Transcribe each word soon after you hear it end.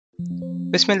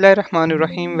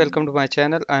Bismillahirrahmanirrahim. Welcome to my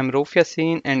channel. I am Rauf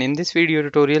Yassin, and in this video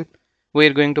tutorial we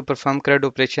are going to perform CRUD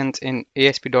operations in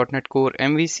ASP.NET Core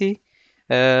MVC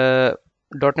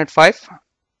 .NET 5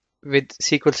 with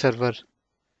SQL Server.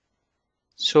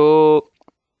 So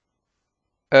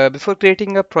before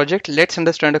creating a project, let's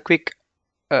understand a quick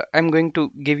I'm going to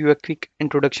give you a quick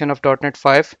introduction of .NET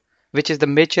 5, which is the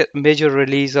major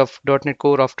release of .NET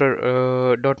Core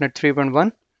after .NET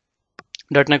 3.1,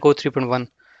 .NET Core 3.1.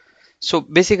 So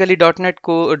basically .NET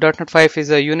 5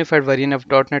 is a unified variant of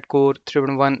 .NET Core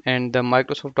 3.1 and the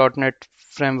Microsoft .NET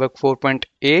Framework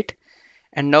 4.8.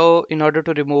 And now in order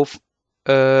to remove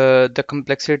the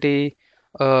complexity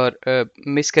or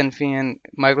misconfusion,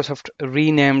 Microsoft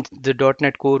renamed the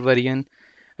 .NET Core variant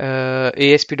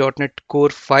ASP.NET Core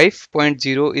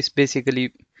 5.0 is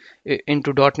basically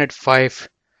into .NET 5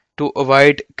 to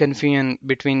avoid confusion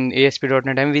between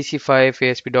ASP.NET MVC 5,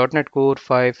 ASP.NET Core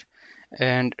 5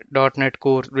 and .NET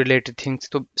Core related things.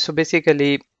 So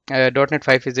basically .NET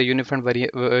 5 is a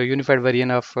unified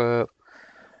variant of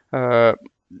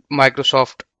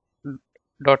Microsoft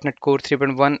 .NET Core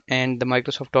 3.1 and the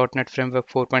Microsoft .NET Framework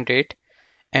 4.8,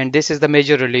 and this is the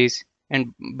major release.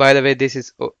 And by the way, this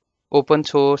is open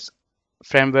source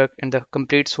framework, and the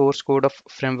complete source code of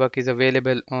framework is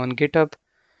available on GitHub.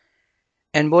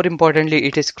 And more importantly,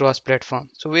 it is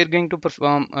cross-platform. So we're going to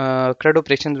perform CRUD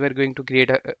operations. We're going to create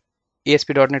a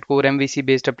ASP.NET Core MVC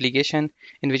based application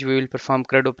in which we will perform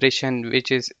CRUD operation,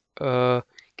 which is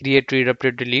create, read,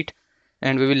 update, delete,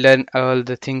 and we will learn all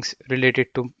the things related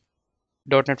to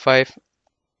 .NET 5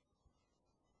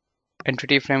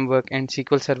 entity framework and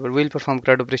SQL Server. We'll perform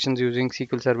CRUD operations using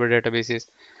SQL Server databases.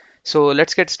 So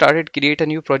let's get started. Create a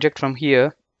new project from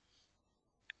here.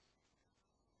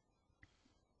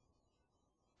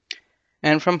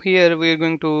 And from here, we are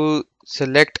going to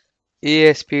select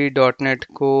ASP.NET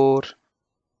Core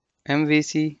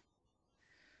MVC.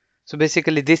 So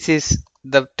basically, this is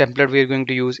the template we are going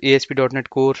to use: ASP.NET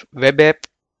Core Web App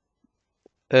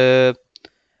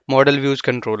Model Views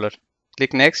Controller.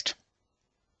 Click Next,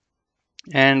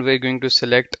 and we're going to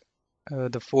select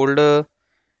the folder.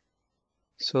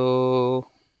 So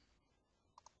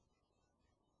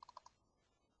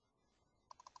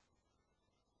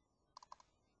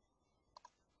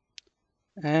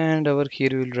and over here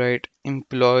we'll write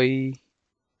employee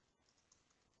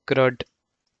CRUD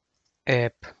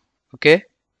app. Okay,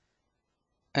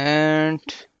 and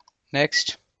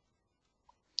next,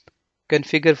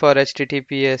 configure for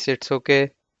HTTPS. It's okay,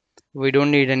 we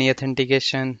don't need any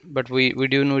authentication, but we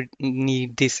do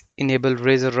need this enable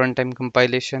Razor runtime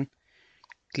compilation.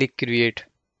 Click create.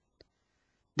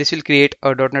 This will create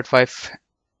a .NET 5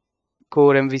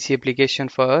 Core MVC application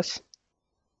for us.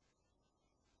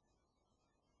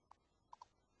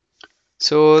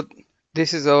 So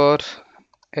this is our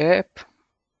app.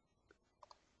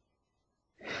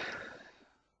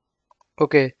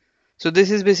 Okay, so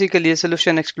this is basically a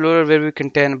solution explorer where we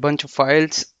contain a bunch of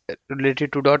files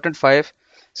related to .NET 5.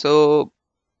 So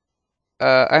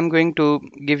I'm going to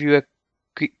give you a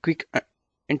quick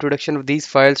introduction of these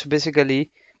files. So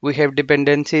basically, we have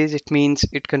dependencies. It means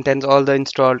it contains all the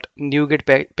installed NuGet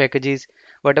packages.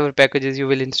 Whatever packages you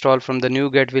will install from the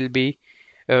NuGet will be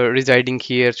residing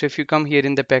here. So if you come here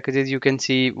in the packages, you can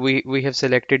see we have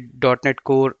selected .NET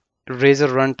Core Razor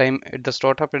runtime at the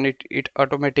startup, and it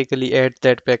automatically adds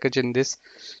that package in this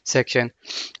section.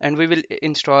 And we will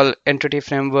install entity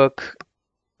framework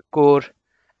core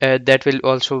that will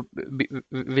also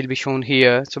be shown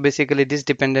here. So basically, this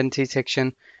dependency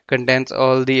section contains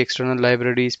all the external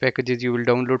libraries packages you will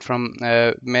download from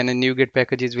many NuGet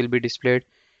packages will be displayed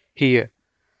here.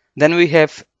 Then we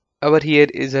have over here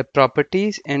is a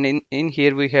properties, and in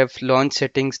here we have launch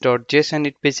settings.json.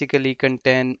 It basically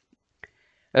contain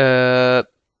the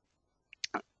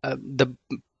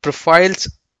profiles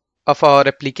of our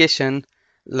application.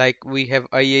 Like we have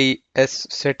IIS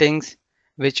settings,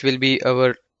 which will be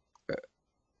our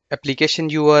application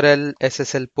URL,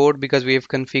 SSL port, because we have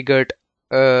configured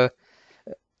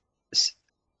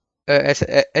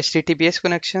HTTPS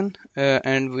connection,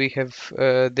 and we have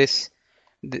this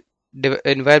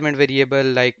environment variable,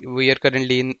 like we are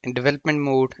currently in development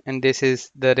mode, and this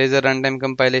is the Razor runtime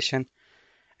compilation,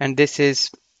 and this is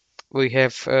we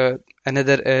have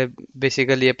another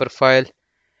basically a profile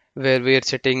where we are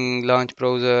setting launch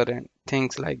browser and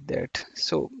things like that.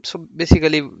 So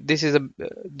basically this is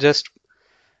just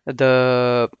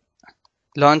the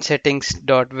launch settings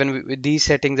dot these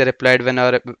settings are applied when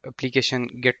our application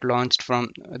get launched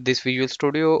from this Visual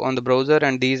Studio on the browser,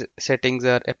 and these settings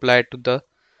are applied to the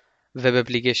web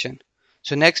application.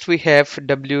 So next we have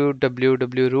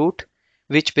www root,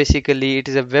 which basically it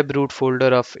is a web root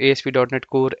folder of ASP.NET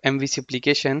Core MVC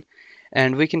application,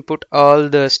 and we can put all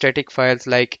the static files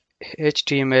like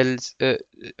HTML,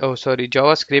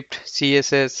 JavaScript,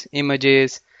 CSS,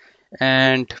 images,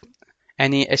 and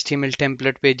any HTML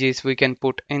template pages we can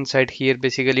put inside here.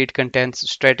 Basically, it contains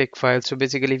static files. So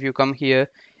basically, if you come here,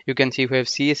 you can see we have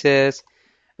CSS,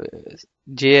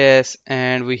 JS,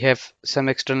 and we have some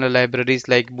external libraries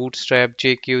like Bootstrap,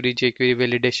 jQuery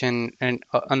validation, and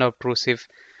unobtrusive.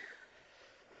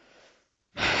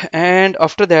 And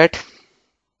after that,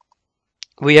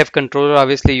 we have controller.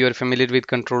 Obviously, you are familiar with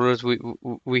controllers.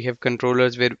 We have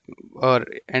controllers where our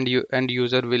end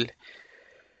user will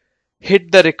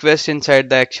hit the request inside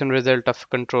the action result of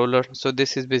controller. So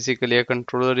this is basically a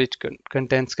controller which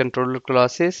contains controller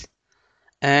classes.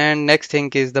 And next thing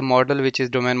is the model, which is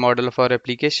domain model of our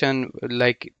application,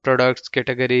 like products,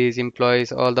 categories,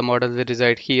 employees, all the models will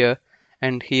reside here.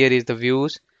 And here is the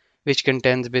views, which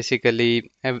contains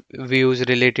basically views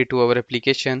related to our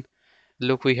application.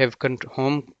 Look, we have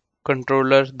home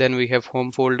controller, then we have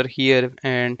home folder here,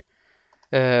 and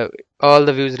all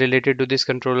the views related to this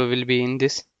controller will be in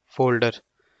this folder.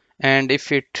 And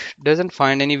if it doesn't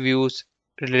find any views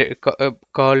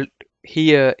called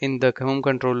here in the home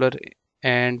controller,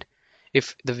 and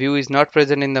if the view is not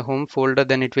present in the home folder,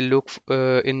 then it will look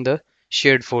in the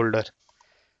shared folder.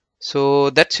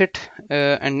 So that's it.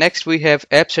 And next we have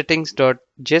app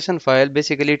settings.json file.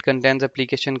 Basically it contains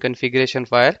application configuration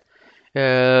file,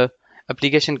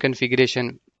 application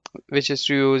configuration, which is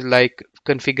to use like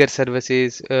configure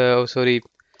services, configure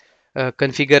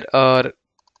or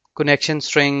connection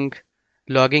string,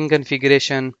 logging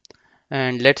configuration,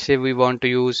 and let's say we want to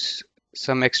use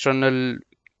some external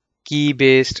key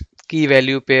based key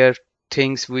value pair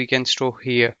things we can store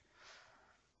here.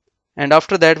 And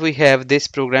after that we have this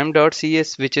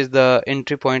program.cs, which is the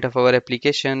entry point of our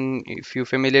application. If you're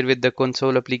familiar with the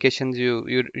console applications,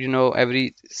 you know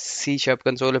every C#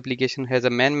 console application has a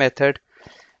main method,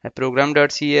 a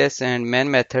program.cs and main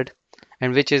method,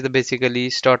 and which is the basically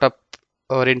startup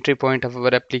or entry point of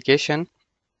our application.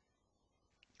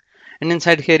 And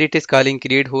inside here it is calling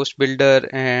create host builder,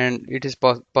 and it is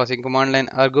passing command line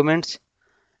arguments.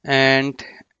 And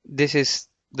this is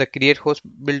the create host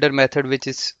builder method, which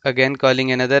is again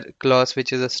calling another class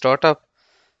which is a startup.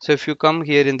 So if you come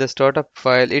here in the startup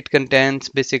file, it contains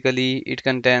a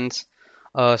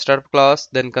startup class,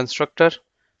 then constructor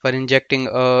for injecting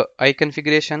a I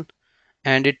configuration,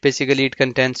 and it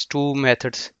contains two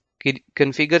methods,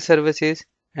 configure services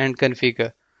and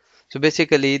configure. So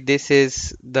basically this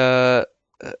is the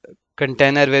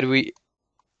container where we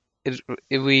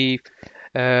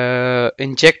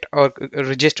inject or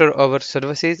register our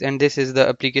services, and this is the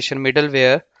application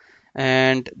middleware.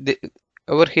 And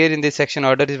over here in this section,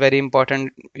 order is very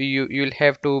important. You'll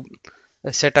have to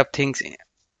set up things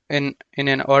in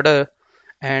an order,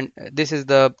 and this is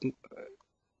the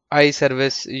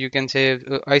iService, you can say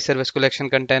iService collection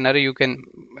container. You can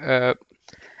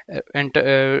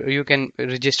you can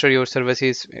register your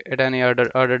services at any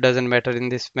order doesn't matter in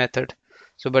this method.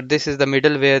 So but this is the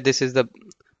middleware, this is the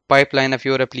pipeline of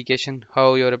your application,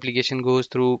 how your application goes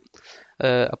through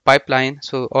a pipeline.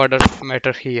 So order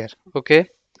matter here. Okay,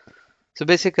 so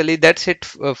basically that's it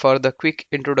for the quick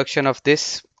introduction of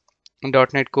this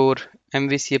 .NET Core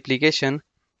MVC application.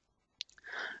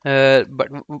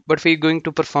 But we're going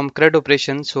to perform CRUD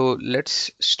operation, so let's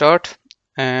start.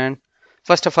 And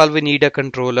first of all, we need a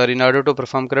controller. In order to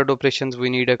perform CRUD operations, we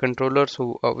need a controller.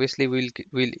 So obviously we'll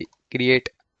create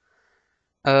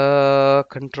a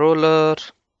controller,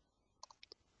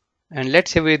 and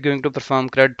let's say we're going to perform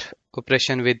CRUD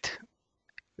operation with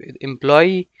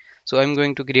employee. So I'm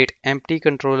going to create empty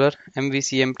controller,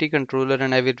 MVC empty controller,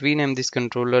 and I will rename this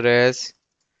controller as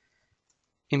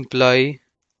employee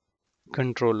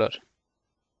controller.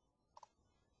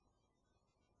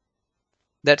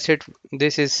 That's it.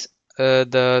 This is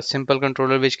the simple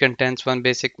controller which contains one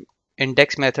basic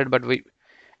index method, but we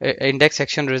index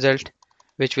action result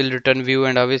which will return view,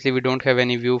 and obviously we don't have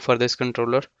any view for this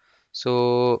controller,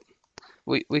 so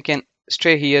we can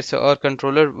stay here. So our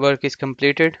controller work is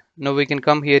completed. Now we can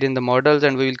come here in the models,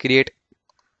 and we will create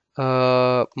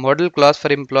a model class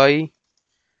for employee,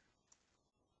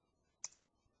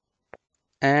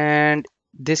 and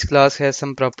this class has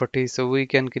some properties. So we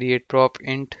can create prop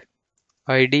int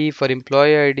id for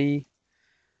employee id,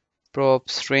 prop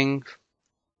string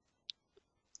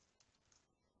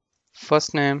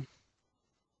first name,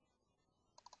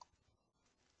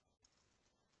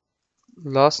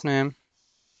 last name,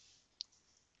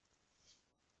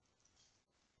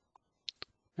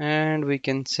 and we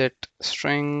can set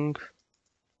string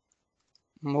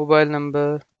mobile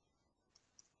number,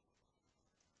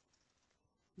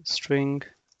 string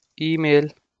email.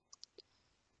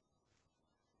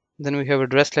 Then we have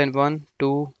address line 1,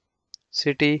 2,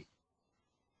 city,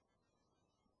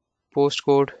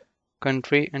 postcode,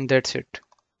 country, and that's it.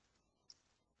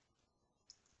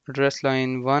 Address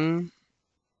line 1,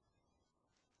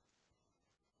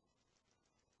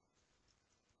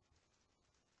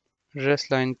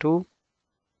 address line 2,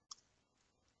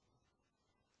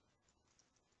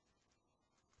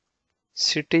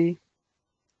 city,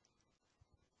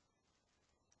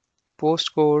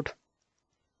 postcode,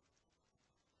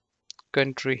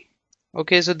 country.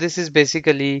 Okay, so this is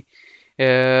basically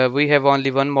we have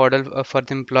only one model for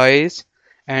the employees,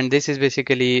 and this is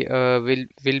basically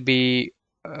will be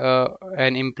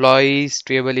an employees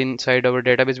table inside our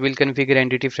database. We'll configure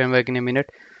entity framework in a minute.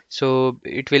 So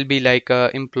it will be like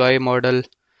a employee model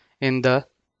in the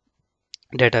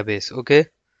database. Okay,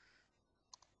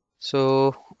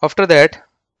 so after that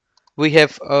we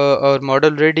have our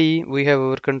model ready, we have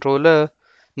our controller.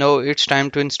 Now it's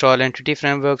time to install entity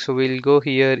framework. So we'll go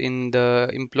here in the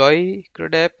employee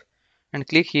CRUD app and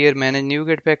click here manage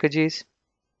NuGet packages,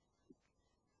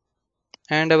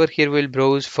 and over here we'll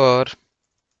browse for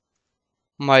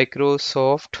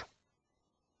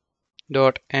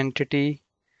Microsoft.entity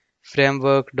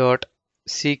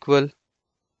framework.SQL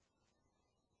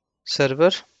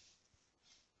server.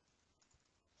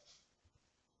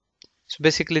 So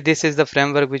basically this is the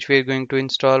framework which we are going to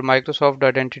install,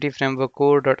 Microsoft.entity framework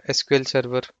core.SQL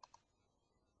server,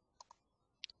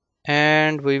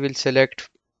 and we will select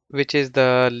which is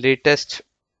the latest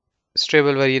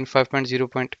stable version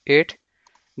 5.0.8.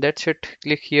 That's it.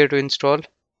 Click here to install,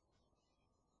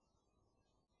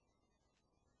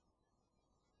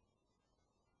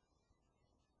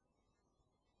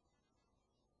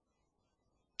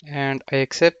 and I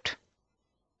accept.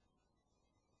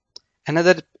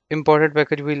 Another important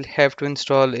package we'll have to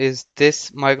install is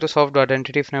this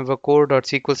Microsoft.entity framework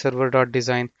core.SQL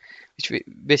server.design, which we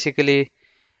basically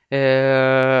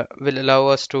will allow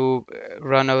us to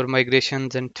run our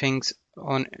migrations and things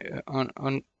on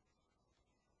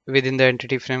within the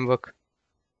entity framework.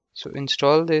 So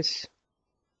install this,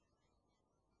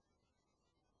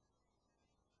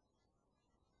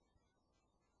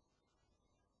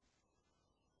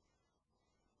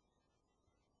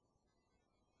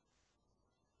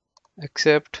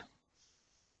 accept.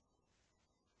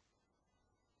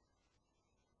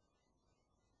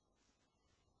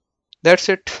 That's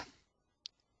it.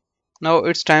 Now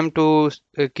it's time to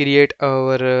create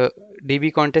our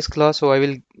DB context class. So I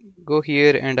will go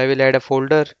here and I will add a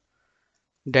folder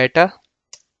data,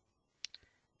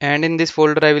 and in this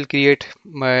folder I will create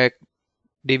my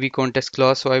DB context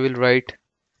class. So I will write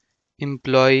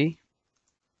employee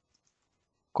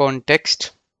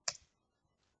context,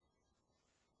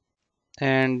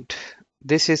 and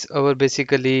this is our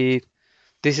basically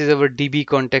this is our DB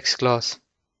context class.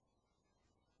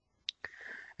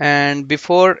 And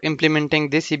before implementing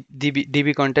this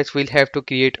DB context, we'll have to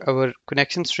create our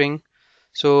connection string.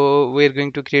 So we're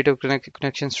going to create a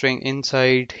connection string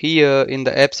inside here in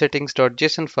the app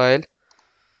settings.json file.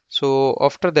 So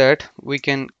after that, we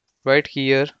can write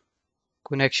here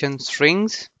connection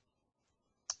strings,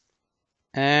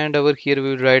 and over here we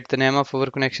will write the name of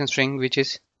our connection string, which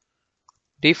is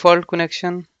default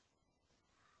connection,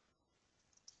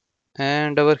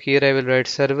 and over here I will write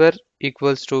server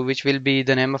equals to, which will be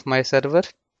the name of my server.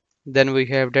 Then we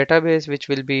have database, which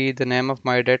will be the name of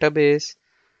my database,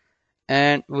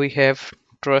 and we have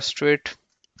trust rate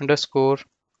underscore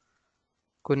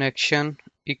connection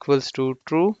equals to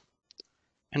true,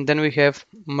 and then we have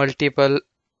multiple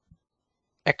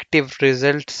active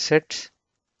result sets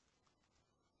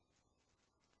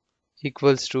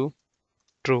equals to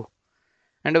true.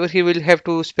 And over here we'll have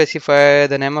to specify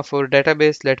the name of our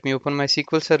database. Let me open my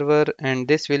SQL server, and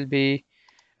this will be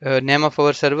name of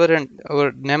our server, and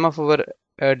our name of our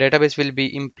database will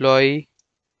be employee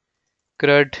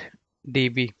CRUD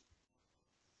DB.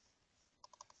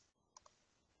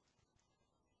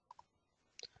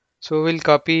 So we'll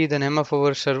copy the name of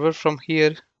our server from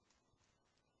here,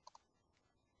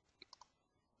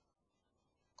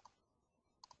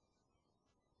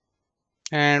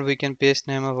 and we can paste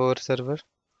name of our server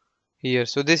here.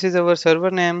 So this is our server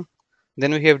name.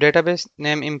 Then we have database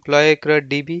name employee CRUD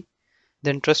DB.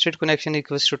 Then trusted connection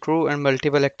equals to true, and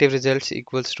multiple active results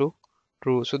equals to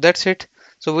true. So that's it.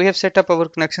 So we have set up our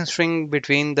connection string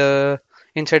between the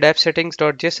inside app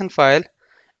settings.json file,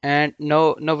 and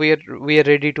now we are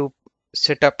ready to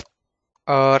set up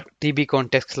our DB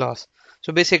context class.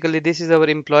 So basically this is our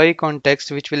employee context,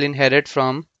 which will inherit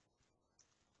from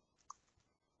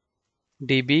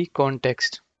DB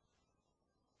context.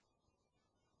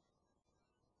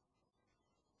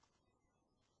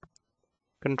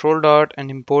 control dot and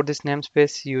import this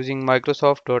namespace using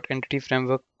Microsoft dot entity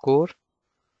framework core.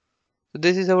 So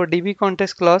this is our DB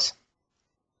context class,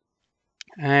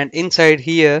 and inside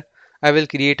here I will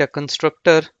create a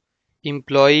constructor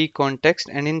employee context,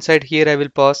 and inside here I will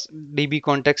pass DB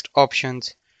context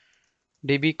options,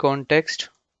 DB context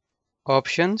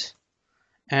options,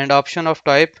 and option of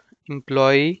type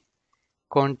employee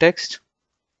context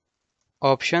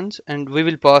options, and we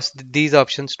will pass these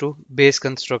options to base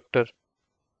constructor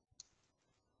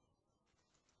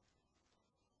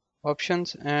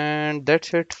options. And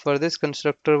that's it for this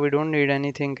constructor. We don't need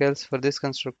anything else for this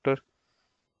constructor.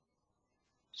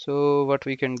 So what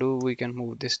we can do, we can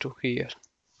move this to here.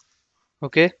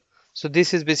 Okay, so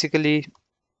this is basically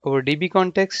our DB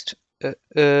context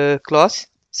class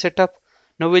setup.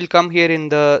 Now we'll come here in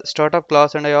the startup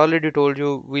class, and I already told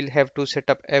you we'll have to set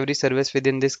up every service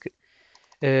within this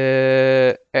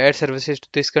add services to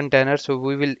this container. So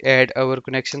we will add our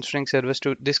connection string service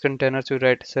to this container. So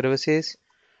write services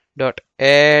dot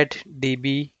add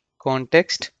db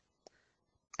context,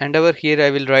 and over here I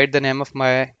will write the name of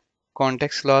my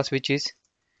context class, which is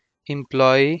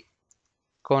employee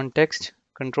context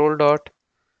control dot,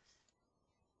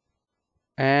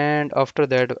 and after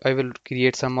that I will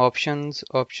create some options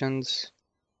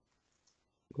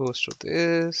goes to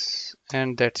this,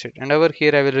 and that's it. And over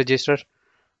here I will register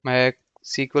my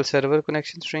SQL Server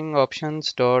connection string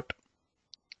options dot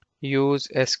use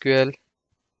SQL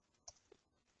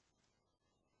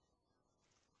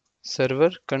server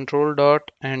control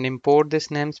dot and import this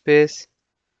namespace,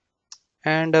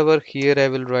 and over here I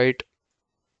will write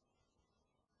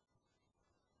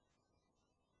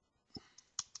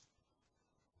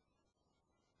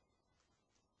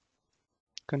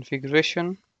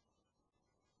configuration.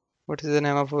 What is the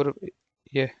name of our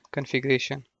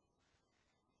configuration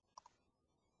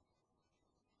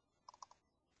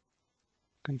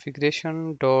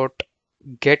dot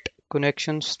get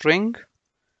connection string,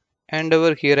 and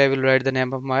over here I will write the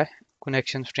name of my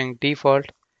connection string default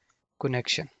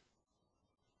connection.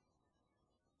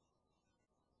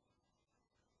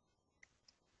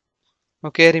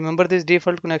 Okay, remember this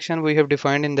default connection we have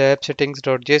defined in the app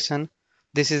settings.json.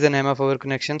 This is the name of our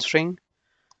connection string,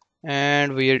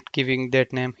 and we are giving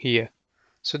that name here.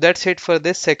 So that's it for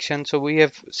this section. So we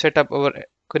have set up our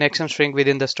connection string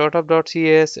within the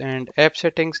startup.cs and app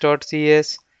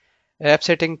settings.cs, app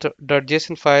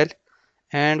settings.json file,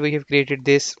 and we have created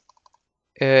this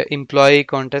employee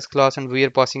context class, and we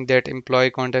are passing that employee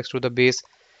context to the base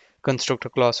constructor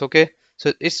class. Okay,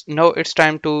 so it's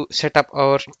time to set up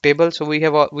our table. So we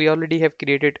already have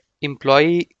created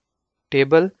employee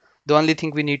table. The only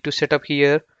thing we need to set up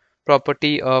here,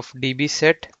 property of db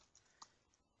set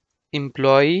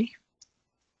employee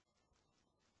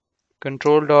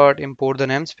control dot import the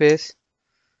namespace,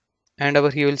 and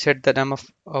over here we'll set the name of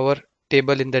our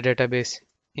table in the database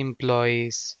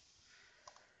employees.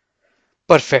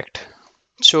 Perfect.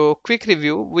 So quick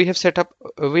review, we have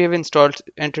installed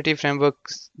entity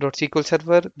frameworks.sql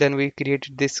server, then we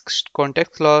created this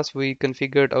context class, we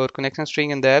configured our connection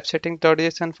string in the app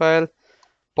settings.json file,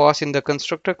 pass in the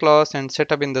constructor class, and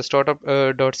set up in the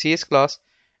startup.cs class.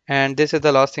 And this is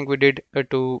the last thing we did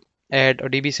to add a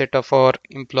db set of our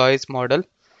employees model.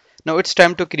 Now it's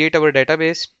time to create our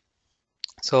database.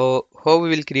 So how we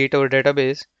will create our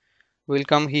database, we'll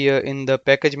come here in the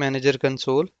package manager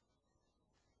console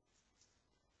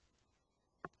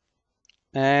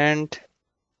and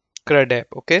CRUD app.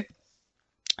 Okay,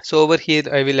 so over here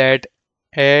I will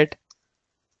add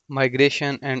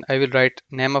migration, and I will write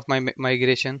name of my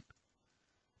migration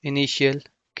initial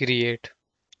create.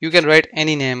 You can write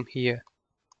any name here.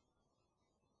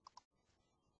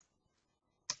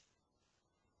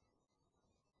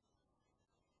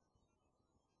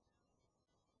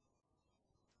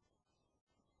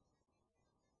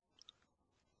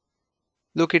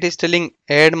 Look, it is telling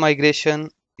add migration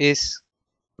is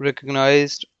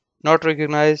recognized, not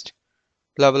recognized,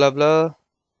 blah blah blah,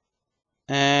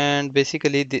 and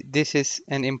basically this is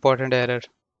an important error.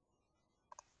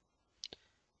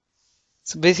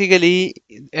 So basically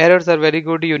errors are very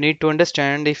good, you need to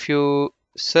understand. If you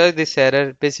search this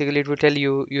error, basically it will tell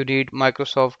you you need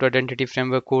Microsoft Identity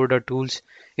Framework code or tools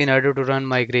in order to run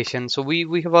migration. So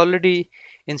we have already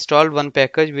installed one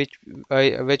package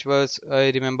which was,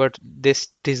 I remembered, this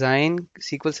design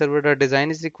SQL Server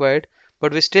design is required,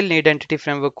 but we still need Entity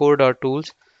Framework code or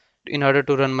tools in order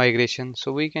to run migration.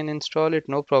 So we can install it,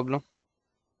 no problem.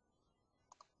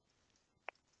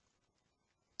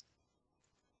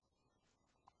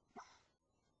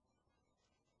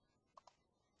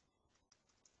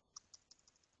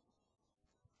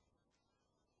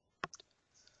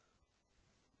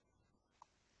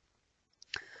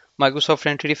 Microsoft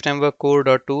Entity Framework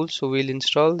core.tools. So we'll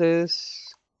install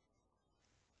this.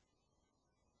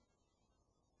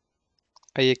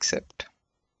 I accept.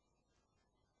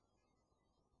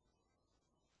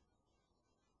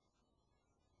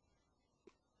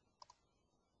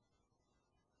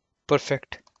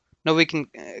 Perfect. Now we can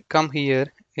come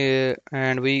here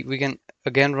and we can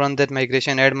again run that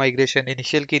migration, add migration,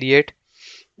 initial create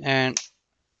and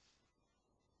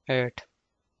add.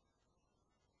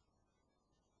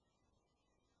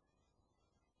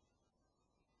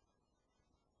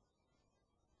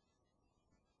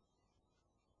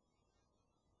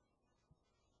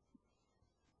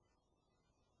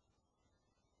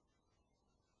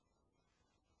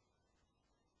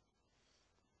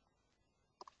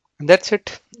 And that's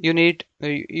it. You need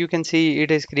you can see it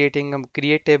is creating a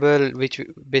create table, which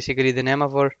basically the name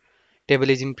of our table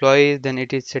is employees. Then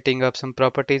it is setting up some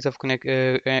properties of connect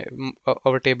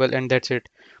our table, and that's it.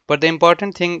 But the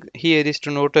important thing here is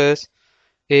to notice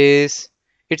is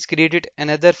it's created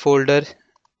another folder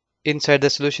inside the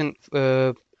solution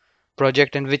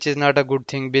project, and which is not a good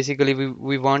thing. Basically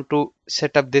we want to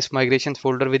set up this migrations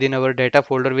folder within our data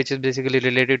folder, which is basically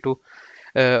related to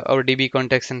our DB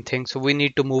context and things. So we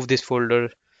need to move this folder.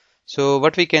 So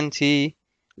what we can see,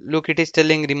 look, it is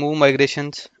telling remove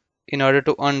migrations in order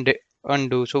to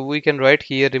undo. So we can write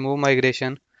here remove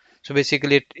migration. So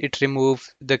basically it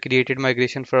removes the created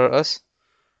migration for us.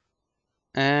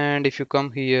 And if you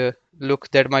come here,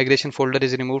 look, that migration folder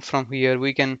is removed from here.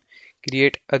 We can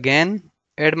create again,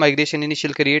 add migration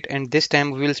initial create, and this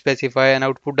time we will specify an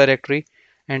output directory,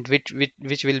 and which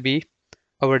will be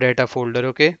our data folder.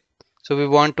 Okay, so we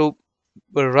want to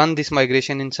run this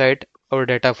migration inside our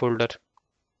data folder.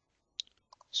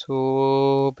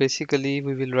 So basically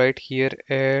we will write here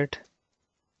add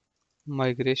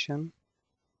migration,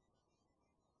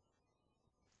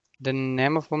 the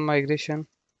name of our migration,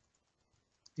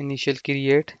 initial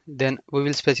create, then we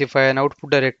will specify an output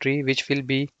directory which will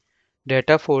be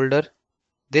data folder,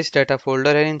 this data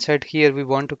folder, and inside here we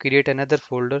want to create another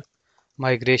folder,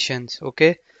 migrations.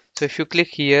 Okay, so if you click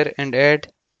here and add,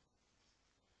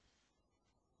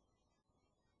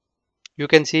 you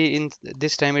can see in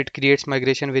this time it creates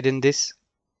migration within this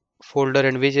folder,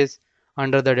 and which is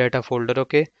under the data folder.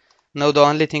 Okay, now the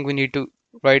only thing we need to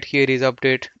write here is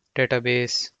update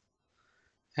database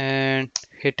and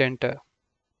hit enter.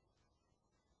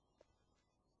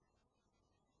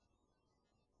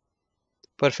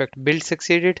 Perfect, build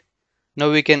succeeded.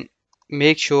 Now we can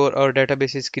make sure our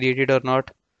database is created or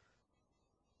not.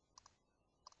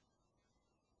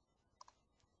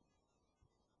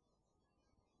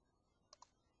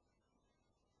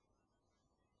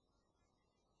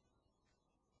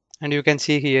 And you can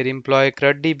see here employee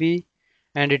CRUD DB,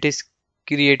 and it is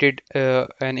created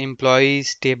an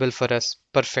employees table for us.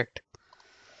 Perfect.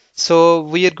 So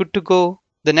we are good to go.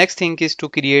 The next thing is to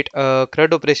create a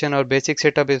CRUD operation. Our basic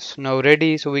setup is now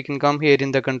ready. So we can come here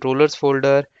in the controllers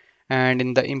folder and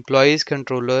in the employees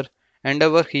controller, and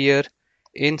over here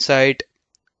inside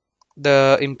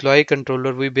the employee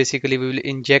controller we basically will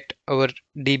inject our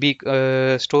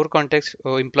DB store context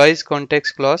or employees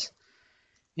context clause,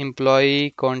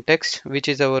 employee context, which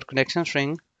is our connection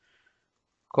string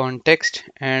context,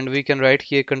 and we can write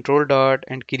here control dot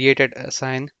and create and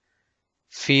assign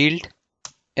field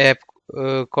app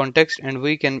context, and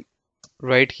we can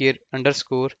write here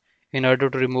underscore in order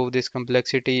to remove this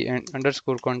complexity, and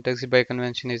underscore context by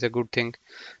convention is a good thing.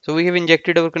 So we have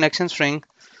injected our connection string.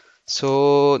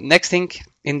 So next thing,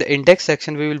 in the index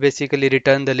section we will basically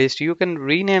return the list. You can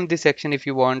rename this section if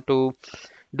you want to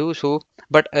do so,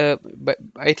 but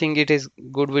I think it is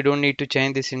good, we don't need to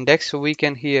change this index. So we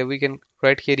can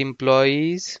write here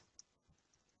employees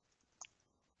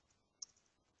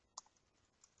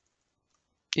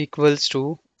equals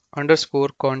to underscore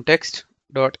context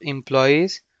dot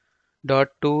employees dot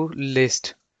to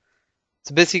list.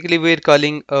 So basically we're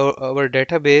calling our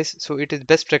database, so it is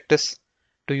best practice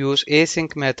to use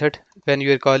async method when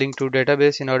you are calling to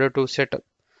database in order to set up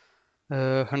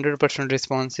 100%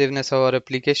 responsiveness of our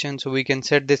application. So we can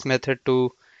set this method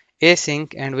to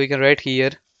async, and we can write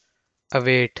here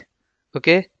await.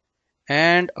 Okay,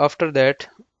 and after that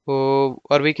or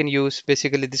we can use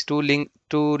basically this to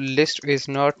list is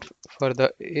not for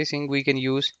the async. We can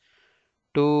use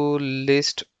to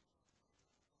list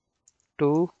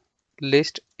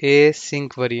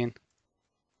async variant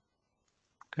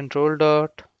control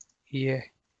dot, yeah,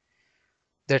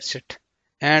 that's it.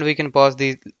 And we can pass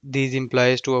these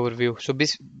employees to our view. So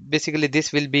basically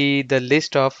this will be the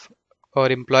list of our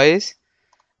employees.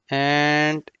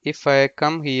 And if I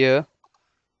come here,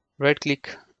 right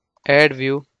click, add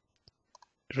view,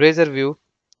 razor view,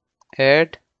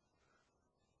 add,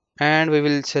 and we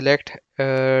will select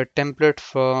a template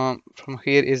from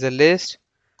here is a list,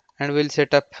 and we'll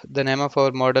set up the name of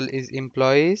our model is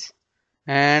employees,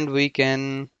 and uh, we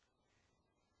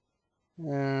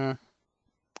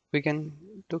can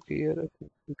look here.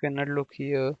 You cannot look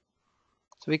here.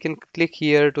 So we can click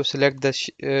here to select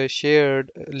the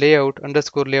shared layout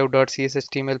underscore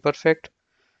layout.cshtml. Perfect.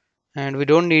 And we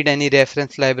don't need any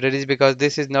reference libraries because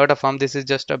this is not a form. This is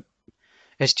just a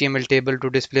HTML table to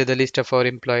display the list of our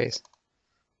employees.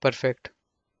 Perfect.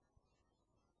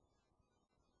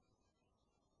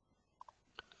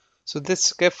 So this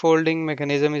scaffolding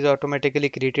mechanism is automatically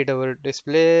created our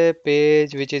display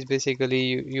page, which is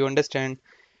basically you understand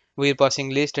we're passing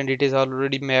list and it is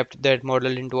already mapped that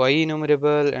model into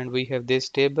enumerable, and we have this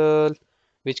table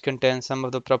which contains some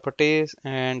of the properties,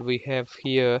 and we have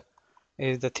here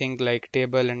is the thing like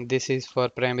table, and this is for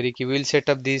primary key. We'll set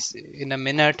up this in a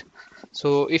minute.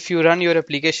 So if you run your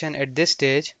application at this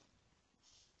stage,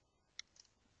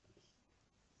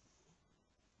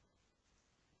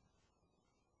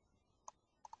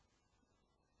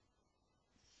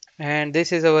 and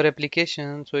this is our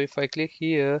application. So if I click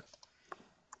here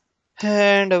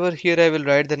and over here I will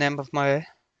write the name of my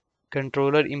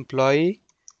controller employee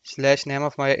slash name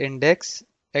of my index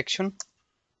action,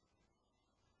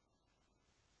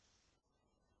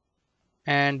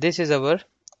 and this is our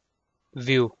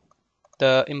view,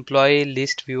 the employee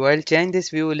list view. I'll change this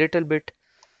view a little bit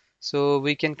so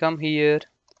we can come here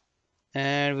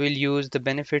and we'll use the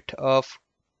benefit of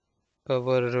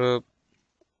our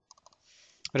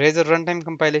razor runtime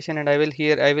compilation, and I will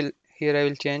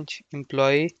change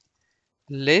employee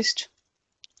list,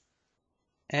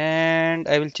 and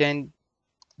I will change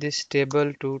this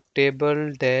table to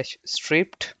table dash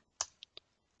stripped,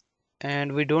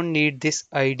 and we don't need this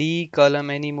ID column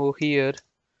anymore here,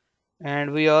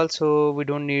 and we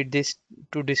don't need this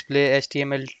to display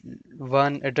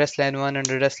HTML1 address line 1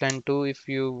 and address line 2. If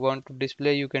you want to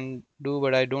display you can do,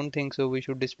 but I don't think so. We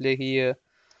should display here,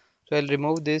 so I'll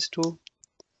remove this too.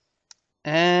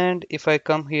 And if I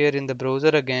come here in the browser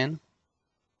again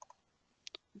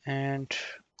and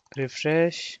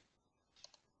refresh,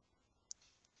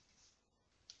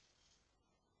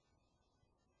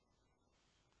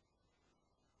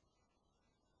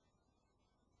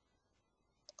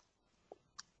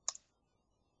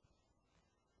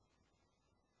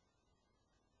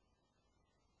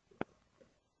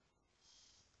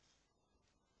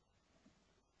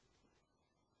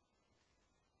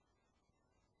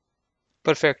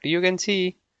 perfect, you can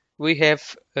see we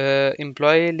have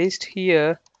employee list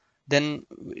here. Then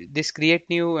this create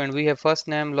new, and we have first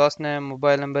name, last name,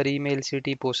 mobile number, email,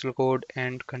 city, postal code,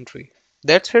 and country.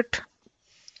 That's it.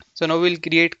 So now we'll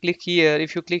click here.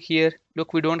 If you click here,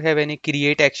 look, we don't have any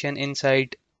create action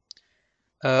inside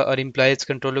our employees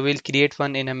controller. We'll create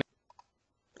one in a minute.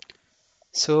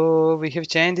 So we have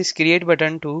changed this create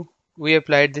button to, we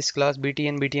applied this class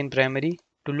btn primary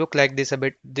to look like this a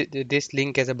bit, this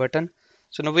link as a button.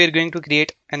 So now we are going to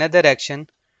create another action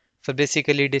for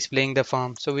basically displaying the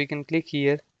form. So we can click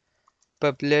here,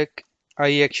 public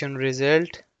action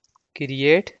result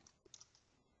create,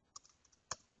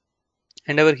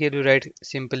 and over here we write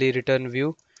simply return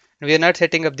view. We are not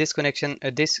setting up this connection,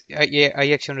 this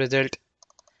action result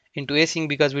into async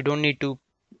because we don't need to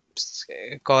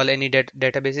call any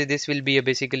databases. This will be a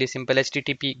basically simple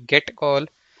HTTP get call,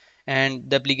 and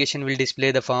the application will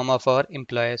display the form of our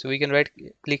employer. So we can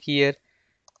click here,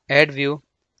 add view,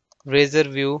 razor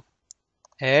view,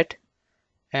 add,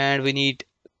 and we need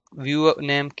view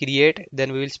name create.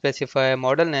 Then we will specify a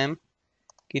model name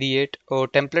create or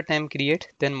template name create,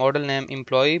 then model name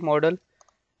employee model.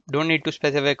 Don't need to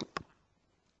specify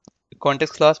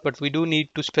context class, but we do need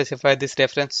to specify this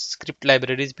reference script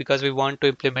libraries because we want to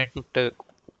implement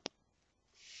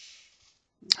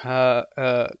uh,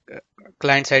 uh,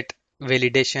 client-side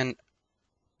validation.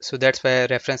 So that's why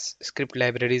reference script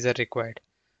libraries are required.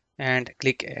 And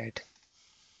click add.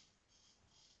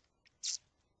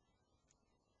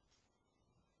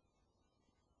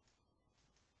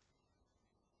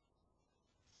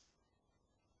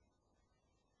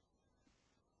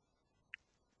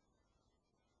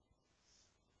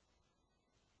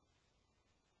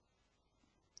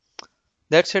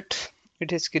 That's it. It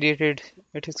has created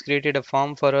a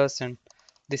form for us, and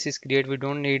this is create. We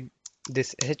don't need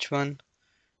this h1,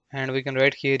 and we can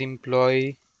write here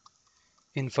employee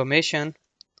information,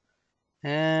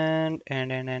 and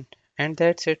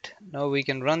that's it. Now we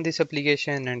can run this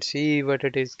application and see what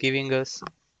it is giving us.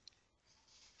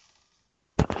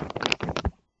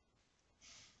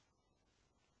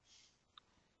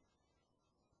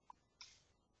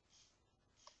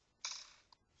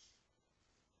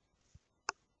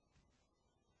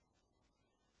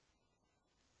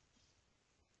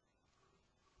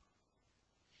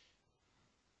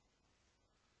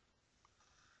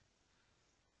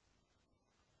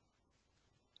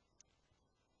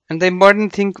 And the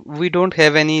important thing, we don't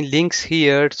have any links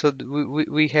here, so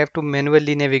we have to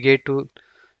manually navigate to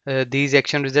these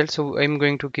action results. So I'm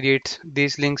going to create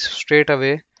these links straight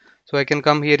away. So I can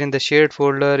come here in the shared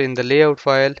folder in the layout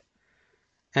file,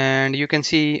 and you can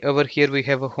see over here we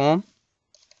have a home,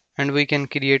 and we can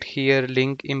create here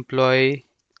link employee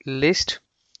list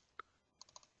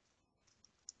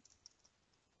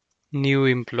new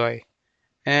employee,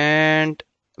 and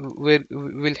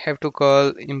we'll have to call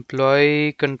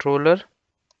employee controller,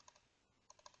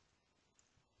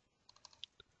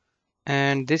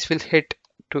 and this will hit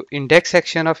to index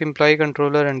action of employee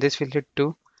controller, and this will hit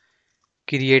to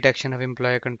create action of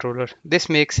employee controller. This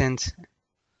makes sense.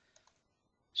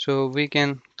 So we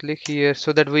can click here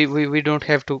so that we don't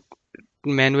have to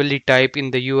manually type in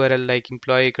the URL like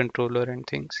employee controller and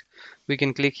things. We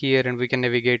can click here and we can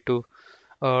navigate to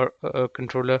our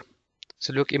controller.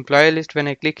 So look, employee list, when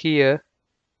I click here,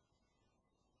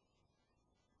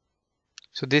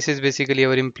 so this is basically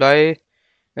our employee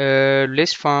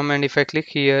list form, and if I click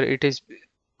here, it is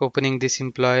opening this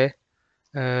employee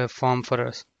form for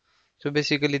us. So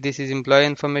basically this is employee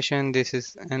information, this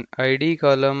is an ID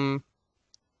column,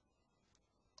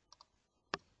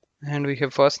 and we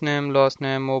have first name, last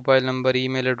name, mobile number,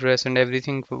 email address, and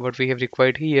everything what we have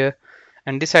required here.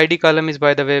 And this ID column is,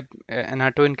 by the way, an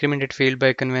auto incremented field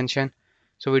by convention,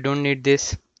 so we don't need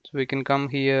this. So we can come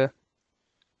here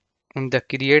in the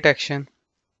create action.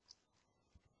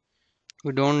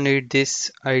 We don't need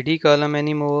this ID column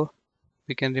anymore.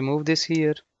 We can remove this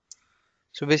here.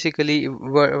 So basically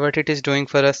what it is doing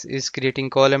for us is creating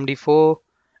call MD4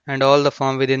 and all the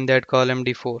form within that call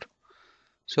MD4.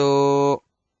 So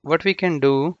what we can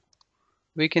do,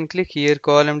 we can click here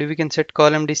call MD, we can set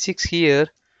call MD6 here,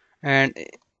 and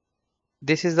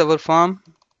this is our form,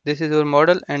 this is our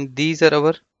model, and these are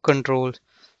our controls.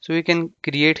 So we can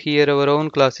create here our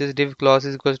own classes. Div class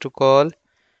is equals to call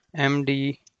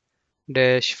MD-4.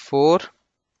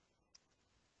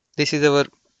 This is our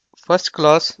first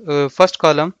class, first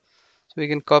column. So we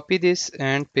can copy this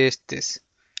and paste this,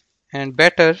 and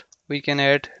better we can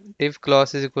add div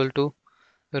class is equal to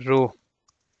row,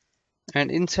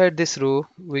 and inside this row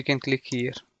we can click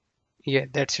here. Yeah,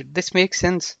 that's it. This makes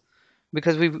sense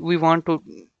because we want to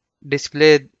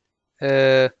display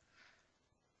okay,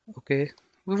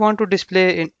 we want to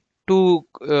display in two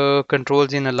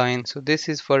controls in a line. So this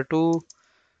is for 2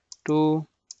 2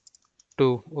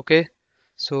 2. Okay,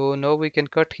 so now we can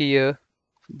cut here.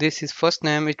 This is first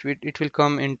name, it will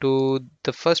come into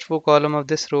the first row column of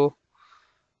this row,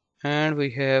 and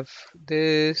we have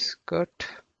this cut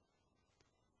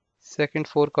second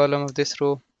 4 column of this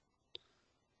row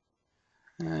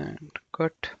and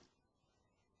cut.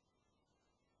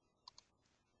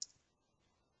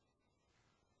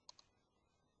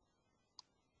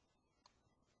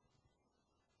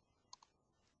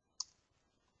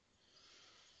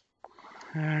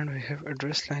 And we have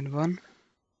address line 1,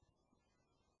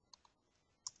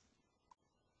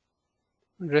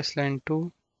 address line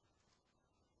 2.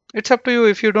 It's up to you.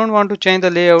 If you don't want to change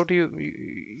the layout,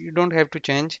 you don't have to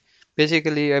change.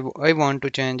 Basically I want to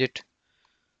change it.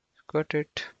 Cut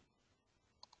it.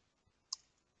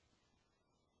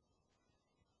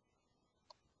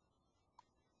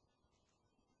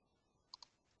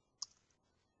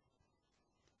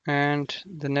 And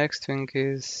the next thing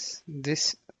is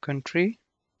this country,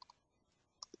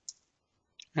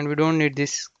 and we don't need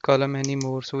this column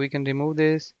anymore, so we can remove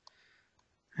this,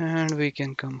 and we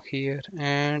can come here.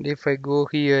 And if I go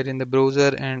here in the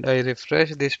browser and I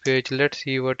refresh this page, let's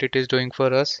see what it is doing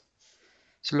for us.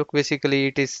 So look, basically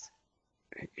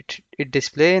it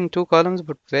display in 2 columns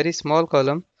but very small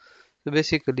column. So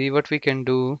basically what we can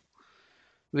do,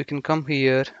 we can come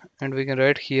here and we can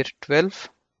write here 12.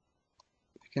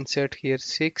 We can set here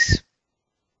 6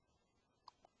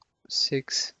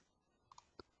 6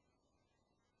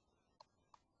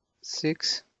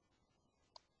 6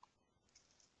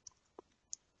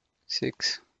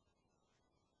 6.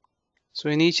 So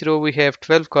in each row we have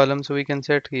 12 columns, so we can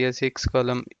set here 6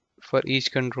 column for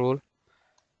each control.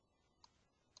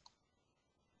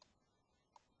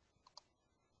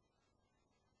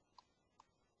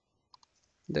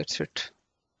 That's it.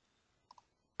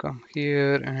 Come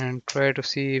here and try to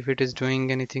see if it is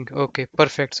doing anything. Okay,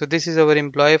 perfect. So this is our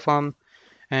employee form,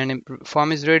 and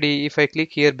form is ready. If I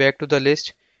click here back to the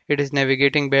list, it is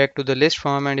navigating back to the list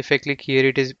form, and if I click here,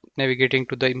 it is navigating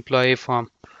to the employee form.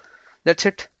 That's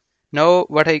it. Now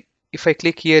if I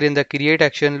click here in the create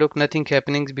action, look, nothing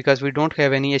happening because we don't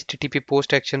have any HTTP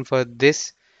post action for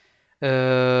this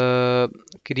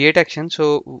create action.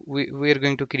 So we are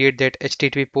going to create that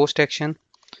HTTP post action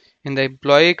in the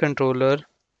employee controller.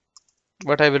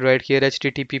 what I will write here,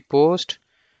 HTTP post,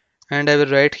 and I will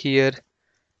write here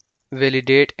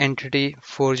validate entity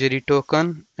forgery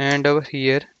token, and over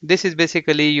here this is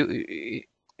basically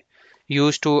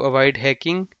used to avoid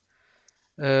hacking.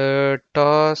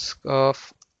 Task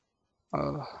of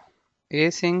uh,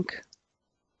 async,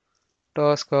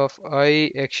 task of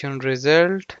I action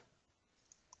result,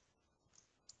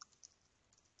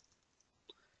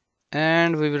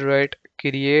 and we will write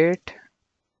create,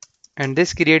 and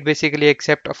this create basically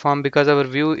accept a form because our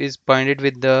view is binded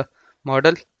with the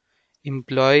model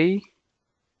employee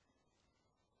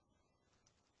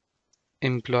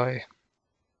employee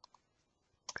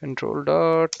control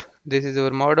dot, this is our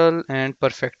model, and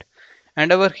perfect.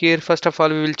 And over here first of all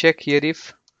we will check here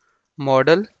if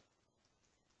model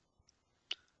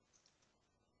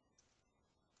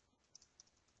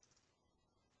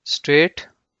state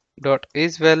dot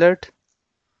is valid,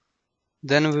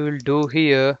 then we will do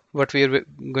here what we are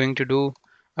going to do.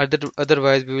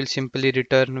 Otherwise we will simply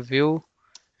return view,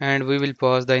 and we will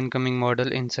pause the incoming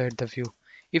model inside the view.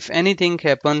 If anything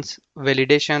happens,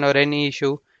 validation or any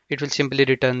issue, it will simply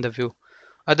return the view.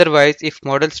 Otherwise, if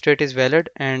model state is valid,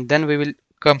 and then we will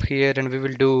come here and we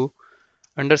will do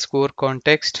underscore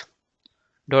context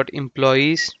dot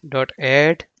employees dot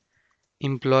add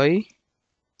employee,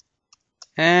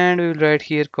 and we will write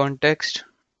here context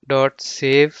dot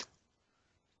save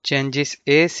changes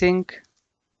async,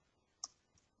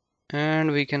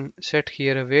 and we can set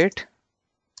here a wait,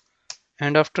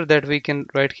 and after that we can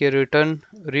write here return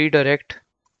redirect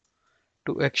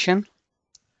to action,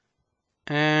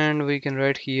 and we can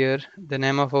write here the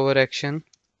name of our action,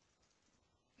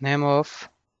 name of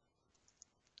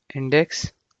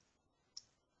index,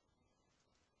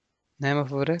 name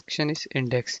of our action is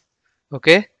index.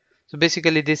 Okay, so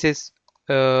basically this is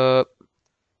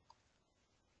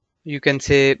you can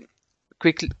say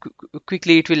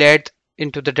quickly it will add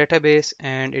into the database,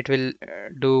 and it will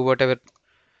do whatever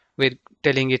we're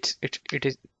telling it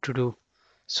is to do.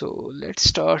 So let's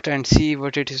start and see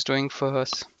what it is doing for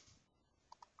us.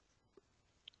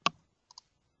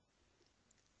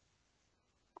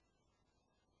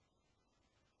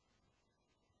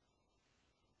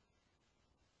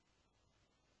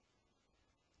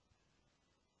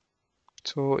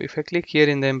 So if I click here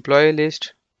in the employee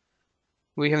list,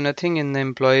 we have nothing in the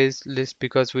employees list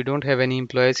because we don't have any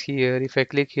employees here. If I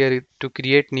click here to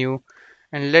create new,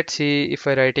 and let's see if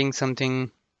I writing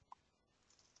something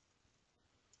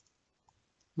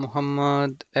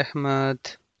Muhammad, Ahmad,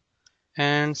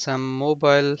 and some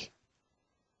mobile.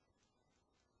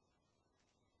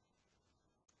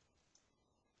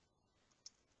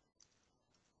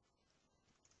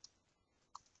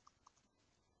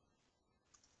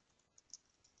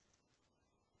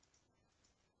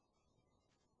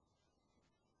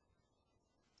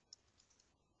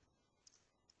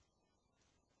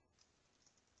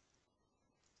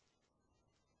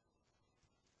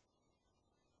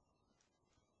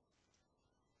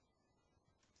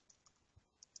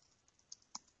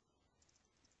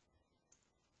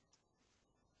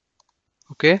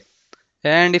 Okay,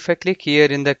 and if I click here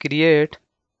in the create,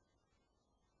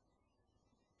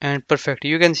 and perfect,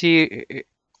 you can see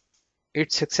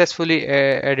it successfully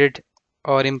added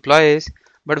our employees.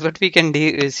 But what we can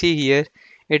see here,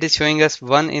 it is showing us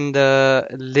one in the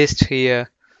list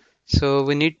here. So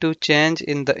we need to change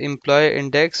in the employee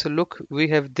index. So look, we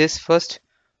have this first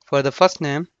for the first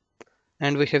name,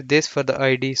 and we have this for the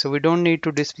ID. So we don't need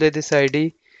to display this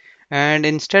ID, and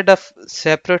instead of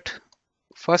separate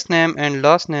first name and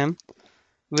last name,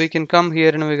 we can come here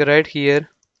and we can write here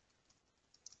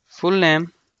full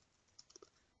name,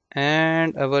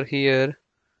 and over here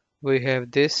we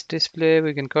have this display.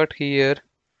 We can cut here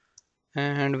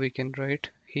and we can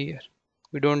write here.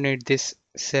 We don't need this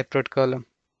separate column.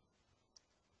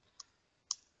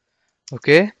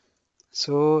 Okay,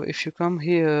 so if you come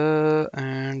here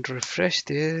and refresh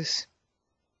this,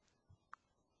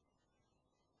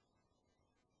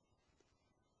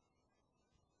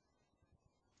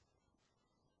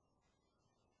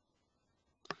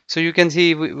 so you can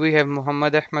see we have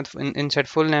Muhammad Ahmad inside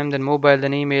full name, then mobile,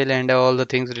 then email, and all the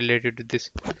things related to this.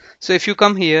 So if you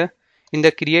come here in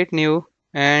the create new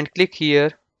and click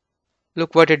here,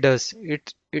 look what it does.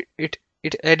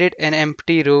 It added an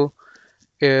empty row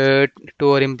to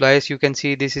our employees. You can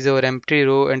see this is our empty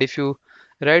row, and if you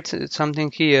write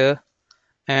something here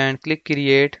and click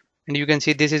create, and you can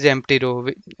see this is empty row,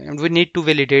 and we need to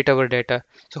validate our data.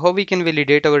 So how we can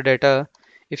validate our data?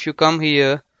 If you come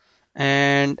here,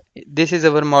 and this is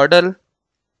our model.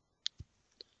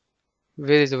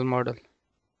 Where is our model?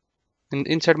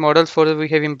 Inside models folder we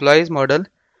have employees model,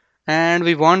 and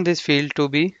we want this field to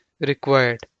be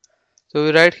required. So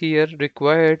we write here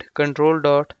required control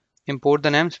dot import the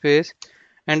namespace,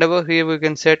 and over here we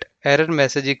can set error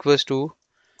message equals to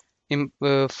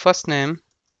first name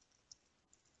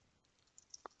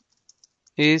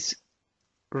is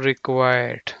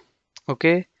required.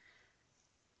 Okay,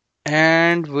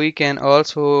 and we can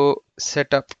also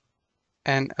set up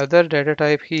an other data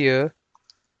type here,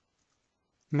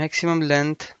 maximum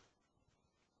length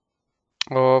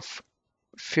of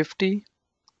 50,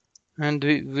 and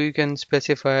we can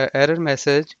specify error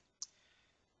message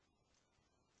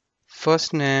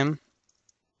first name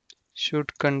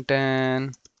should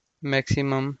contain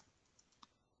maximum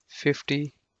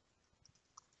 50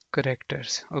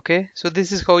 characters. Okay, so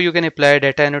this is how you can apply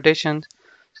data annotations.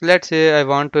 So let's say I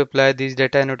want to apply these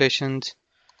data annotations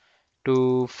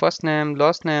to first name,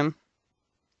 last name,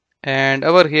 and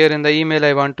over here in the email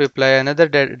I want to apply another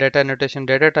data annotation,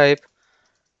 data type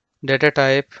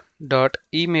dot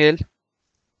email,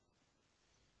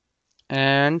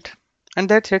 and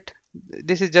that's it.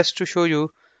 This is just to show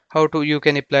you how to you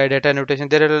can apply data annotation.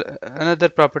 There are another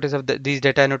properties of these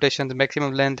data annotations: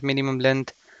 maximum length, minimum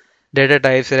length, data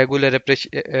types, regular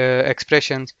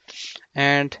expressions.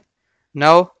 And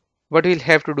now what we'll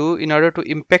have to do in order to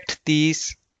impact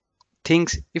these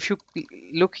things, if you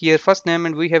look here, first name,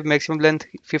 and we have maximum length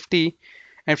 50,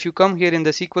 and if you come here in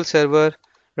the SQL server,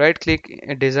 right click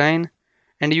design,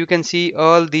 and you can see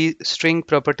all the string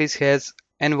properties has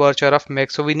n varchar of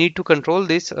max. So we need to control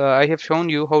this. I have shown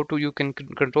you how to you can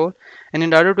control, and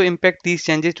in order to impact these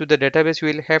changes to the database,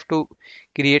 we will have to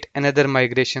create another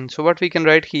migration. So what we can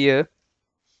write here,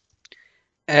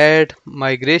 add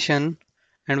migration,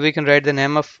 and we can write the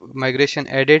name of migration,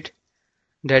 added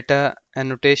data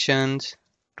annotations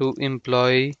to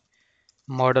employee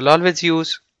model. Always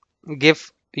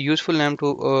give useful name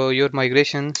to your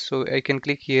migration. So I can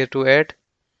click here to add,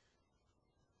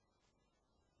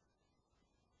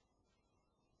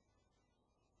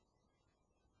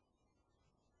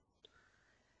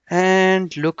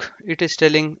 and look, it is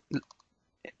telling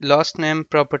last name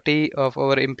property of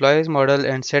our employees model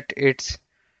and set its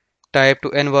type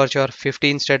to n varchar 50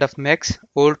 instead of max.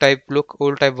 Old type, look,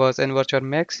 old type was n varchar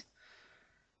max,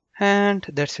 and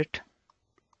that's it.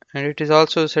 And it is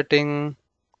also setting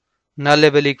null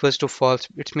label equals to false.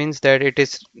 It means that it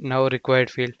is now required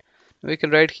field. We can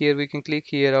write here, we can click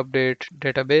here, update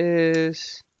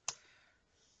database,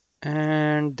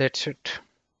 and that's it.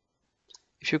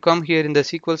 If you come here in the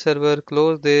SQL server,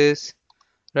 close this,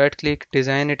 right click,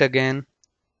 design it again,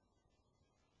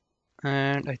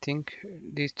 and I think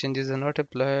these changes are not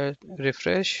applied.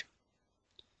 Refresh,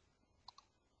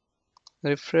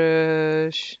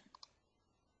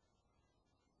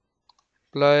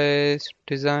 applies,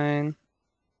 design.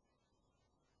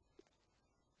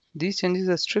 These changes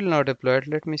are still not applied.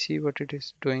 Let me see what it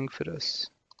is doing for us.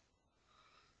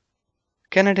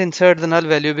 Cannot insert the null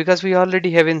value because we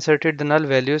already have inserted the null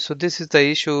value. So this is the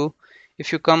issue.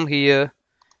 If you come here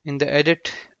in the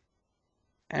edit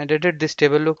and edit this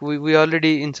table, look, we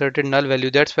already inserted null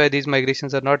value. That's why these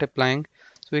migrations are not applying.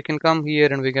 So we can come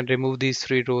here and we can remove these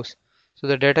 3 rows. So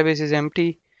the database is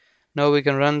empty. Now we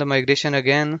can run the migration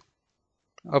again,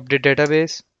 update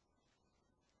database,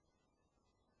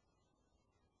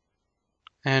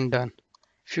 and done.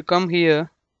 If you come here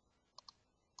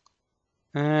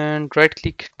and right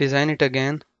click, design it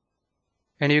again,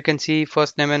 and you can see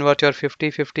first name and what your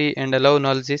 50 and allow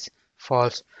nulls is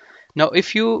false. Now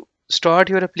if you start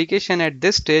your application at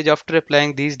this stage after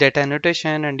applying these data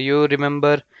annotation, and you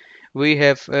remember we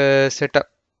have set up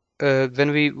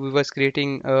when we was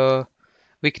creating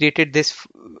we created this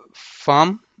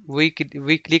form, we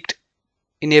clicked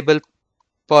enable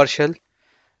partial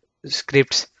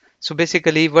scripts. So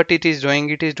basically what it is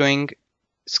doing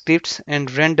scripts and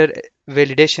render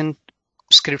validation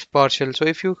scripts partial. So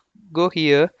if you go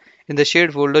here in the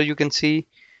shared folder, you can see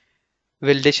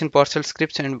validation partial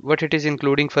scripts, and what it is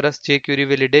including for us, jQuery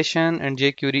validation and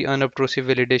jQuery unobtrusive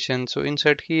validation. So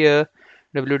insert here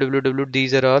www,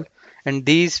 these are all, and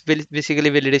these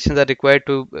basically validations are required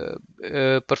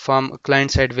to perform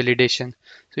client side validation.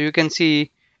 So you can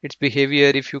see its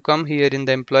behavior. If you come here in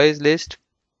the employees list,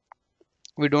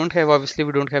 we don't have, obviously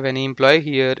we don't have any employee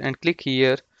here, and click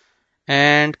here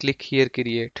and click here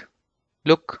create.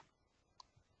 Look,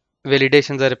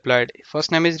 validations are applied.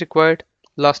 First name is required,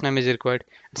 last name is required.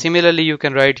 Similarly you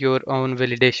can write your own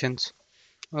validations.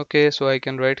 Okay, so I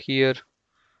can write here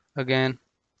again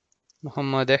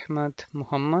Muhammad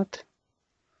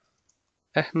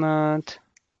Ahmad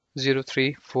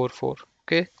 0344.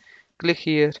 Okay, click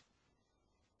here,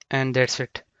 and that's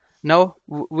it. Now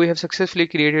we have successfully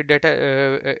created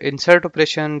data insert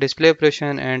operation, display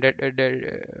operation, and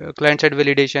client-side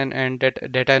validation and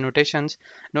data annotations.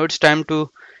 Now it's time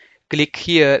to click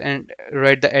here and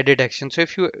write the edit action. So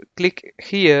if you click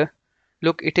here,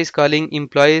 look, it is calling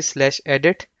employee slash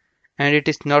edit, and it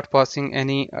is not passing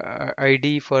any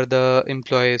ID for the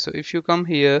employee. So if you come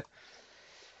here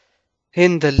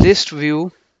in the list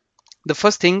view, the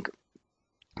first thing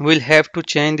we'll have to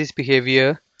change this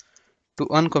behavior to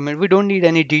uncomment. We don't need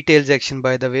any details action,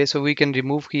 by the way, so we can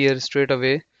remove here straight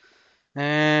away,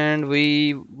 and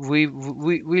we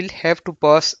will have to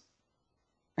pass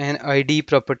an ID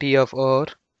property of our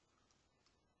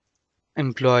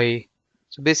employee.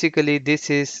 So basically this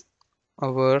is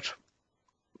our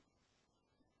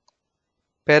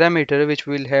parameter which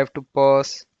we'll have to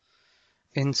pass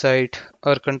inside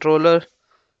our controller.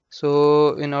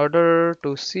 So in order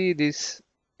to see this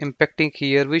impacting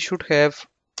here, we should have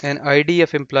an ID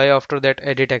of employee after that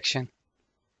edit action.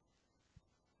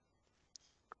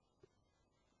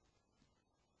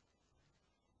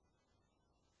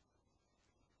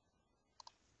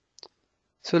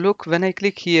 So look, when I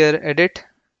click here edit,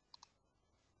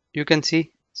 you can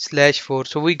see /4.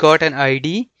 So we got an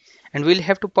ID, and we'll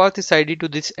have to pass this ID to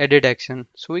this edit action.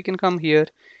 So we can come here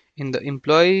in the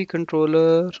employee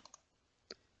controller,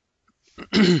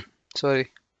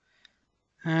 sorry,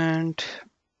 and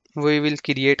we will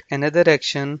create another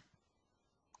action,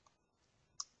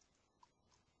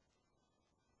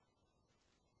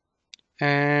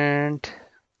 and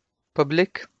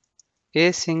public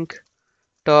async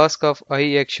task of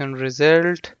I action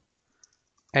result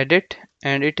edit,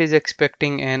 and it is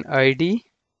expecting an ID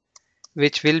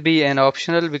which will be an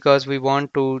optional because we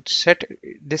want to set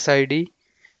this ID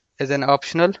as an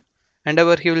optional, and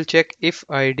over here will check if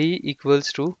ID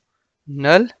equals to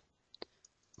null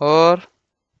or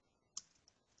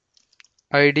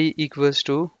ID equals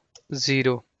to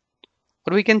 0,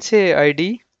 or we can say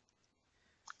ID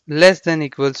less than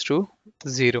equals to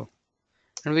 0,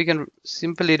 and we can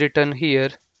simply return here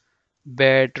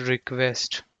bad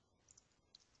request.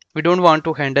 We don't want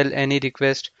to handle any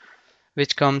request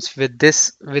which comes with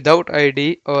this without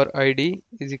ID or ID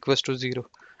is equals to 0.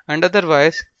 And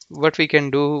otherwise what we can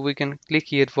do, we can click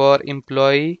here for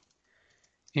employee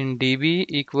in DB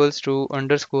equals to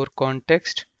underscore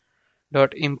context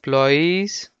dot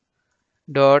employees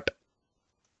dot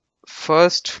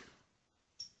first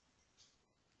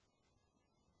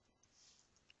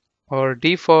or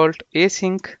default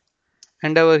async,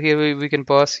 and over here we can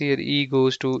pass here e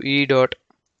goes to e dot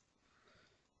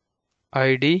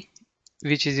id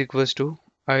which is equals to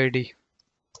id.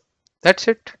 That's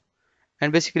it.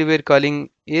 And basically we're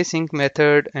calling async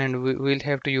method, and we'll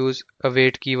have to use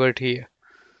await keyword here.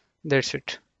 That's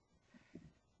it.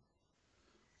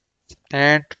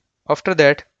 And after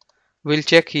that we'll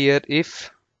check here if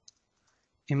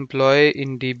employee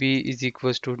in DB is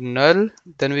equals to null,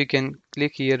 then we can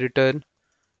click here return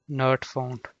not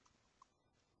found.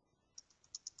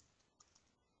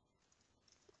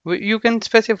 You can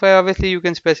specify, obviously you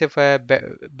can specify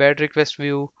bad request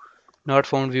view, not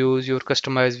found views, your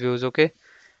customized views, okay.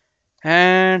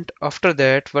 And after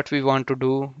that what we want to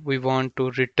do, we want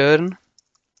to return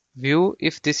view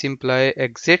if this employee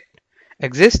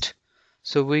exist,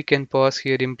 so we can pass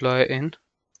here employee in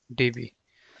DB.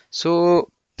 So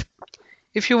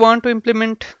if you want to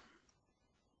implement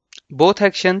both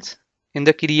actions in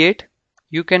the create,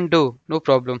 you can do, no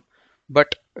problem,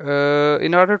 but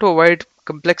in order to avoid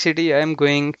complexity, I am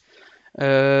going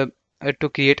to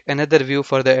create another view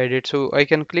for the edit. So I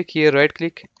can click here, right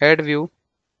click, add view,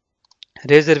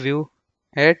 razor view,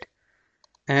 add,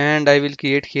 and I will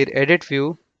create here edit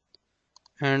view,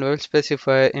 and I will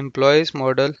specify employees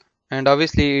model, and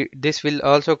obviously this will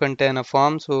also contain a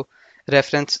form, so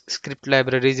reference script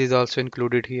libraries is also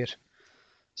included here.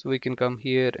 So we can come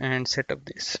here and set up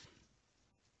this.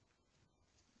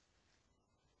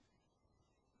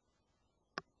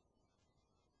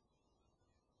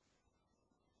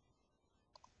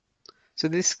 So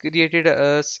this created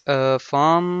us a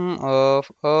form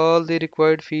of all the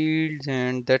required fields,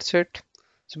 and that's it.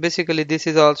 So basically this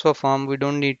is also a form, we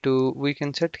don't need to, we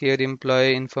can set here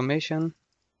employee information,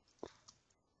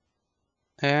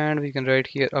 and we can write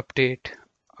here update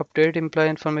employee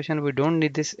information. We don't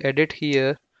need this edit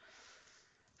here,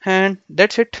 and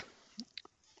that's it.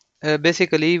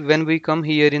 Basically when we come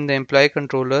here in the employee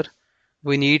controller,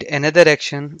 we need another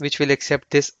action which will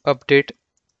accept this update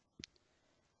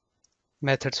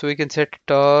method. So we can set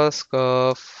task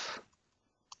of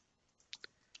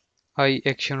I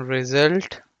action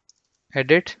result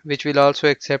edit, which will also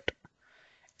accept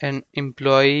an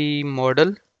employee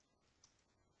model,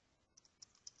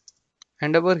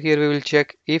 and over here we will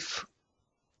check if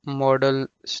model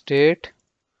state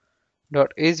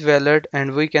dot is valid,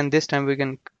 and we can this time we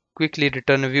can quickly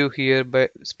return a view here by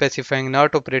specifying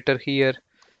not operator here.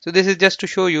 So this is just to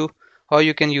show you how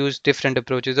you can use different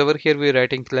approaches. Over here we're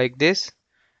writing like this,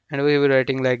 and we were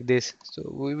writing like this. So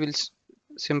we will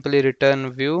simply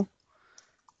return view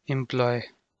employee.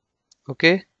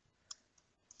 Okay,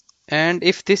 and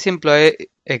if this employee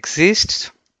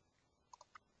exists,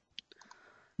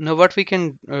 now what we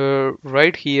can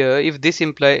write here, if this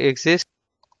employee exists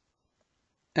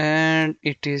and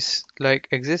it is like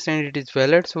exists and it is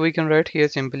valid, so we can write here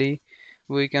simply,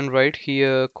 we can write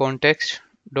here context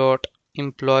dot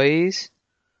employees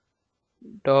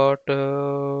dot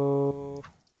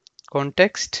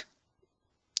context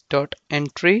dot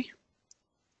entry,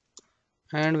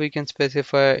 and we can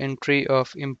specify entry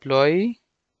of employee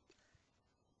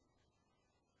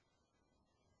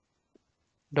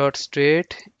dot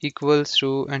state equals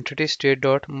to entity state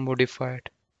dot modified.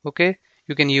 Okay,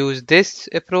 you can use this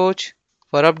approach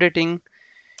for updating.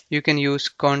 You can use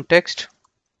context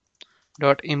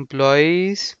dot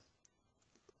employees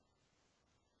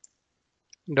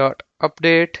dot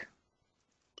update,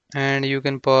 and you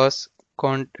can pass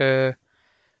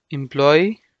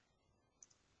employee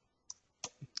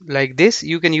like this.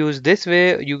 You can use this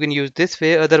way, you can use this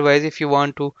way. Otherwise, if you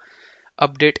want to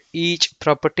update each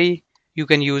property, you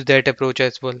can use that approach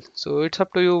as well. So it's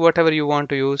up to you, whatever you want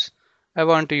to use. I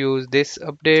want to use this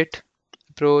update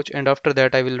approach, and after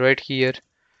that I will write here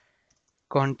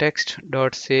context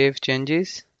dot save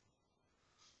changes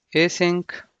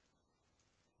async,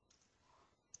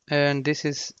 and this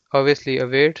is obviously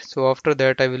await. So after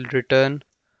that I will return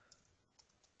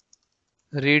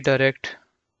redirect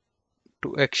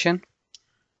to action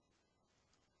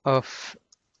of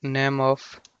name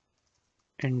of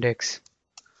index.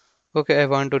 Okay, I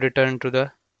want to return to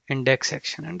the index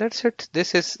section, and that's it.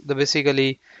 This is the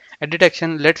basically edit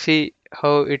action. Let's see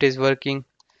how it is working.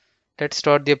 Let's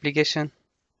start the application.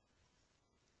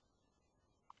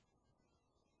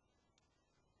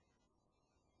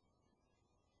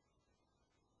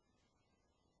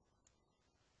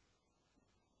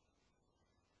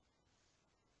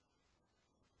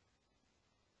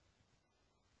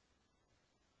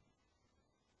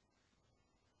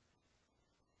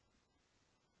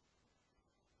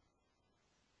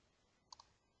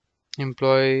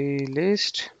 Employee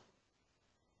list,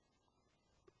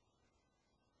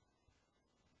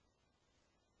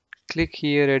 click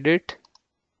here edit,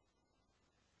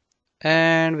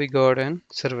 and we got an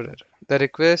server error. The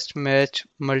request match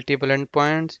multiple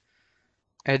endpoints,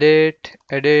 edit,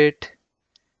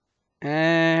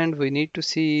 and we need to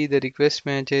see the request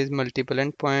matches multiple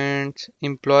endpoints,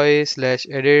 employee slash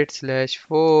edit slash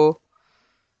 4.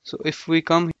 So if we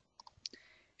come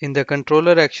in the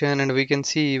controller action, and we can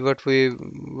see what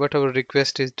our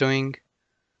request is doing.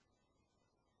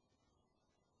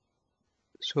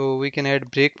 So we can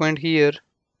add breakpoint here.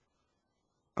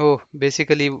 Oh,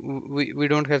 basically we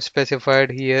don't have specified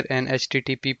here an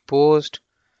HTTP post.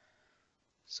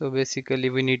 So basically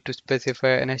we need to specify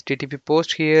an HTTP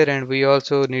post here, and we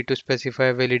also need to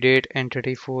specify validate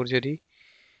entity forgery,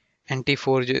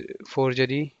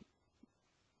 anti-forgery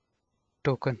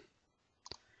token.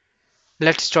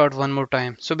 Let's start one more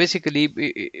time. So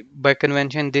basically by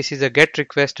convention this is a get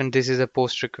request and this is a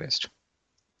post request.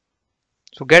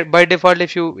 So get by default,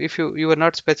 if you are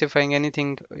not specifying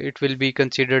anything, it will be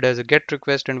considered as a get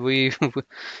request, and we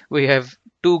we have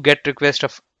two get requests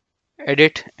of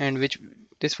edit, and which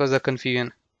this was a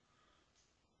confusion.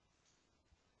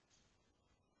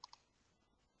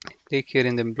 Click here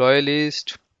in the employee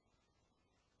list,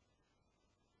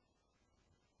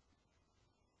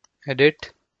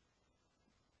 edit,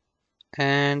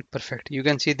 and perfect. You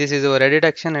can see this is our edit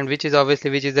action, and which is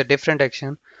a different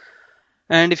action.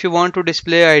 And if you want to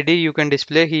display ID, you can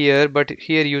display here, but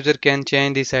here user can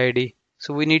change this ID.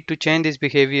 So we need to change this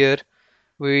behavior.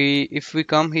 If we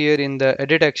come here in the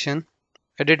edit action,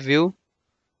 edit view,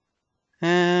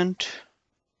 and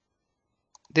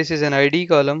this is an ID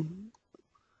column,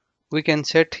 we can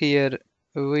set here,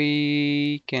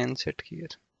 we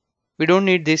don't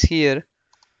need this here.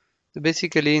 So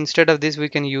basically instead of this we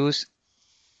can use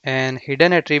an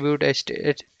hidden attribute at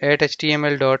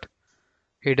html dot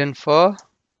hidden for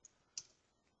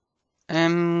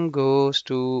m goes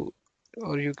to,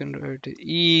 or you can write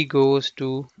e goes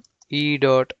to e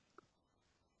dot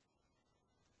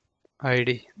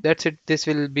id. That's it. This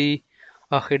will be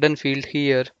a hidden field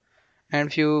here, and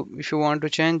if you want to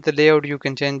change the layout, you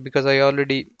can change, because I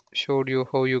already showed you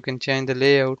how you can change the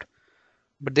layout,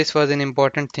 but this was an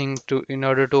important thing in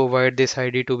order to avoid this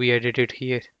id to be edited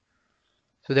here.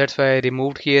 So that's why I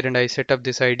removed here and I set up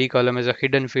this ID column as a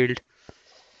hidden field.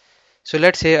 So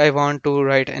let's say I want to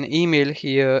write an email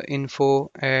here,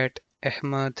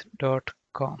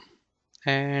 info@ahmad.com,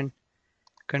 and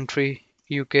country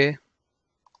UK,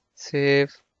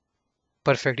 save.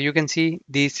 Perfect. You can see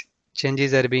these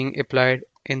changes are being applied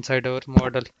inside our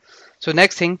model. So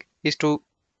next thing is to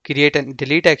create a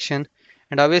delete action.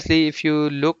 And obviously if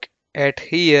you look at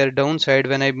here downside,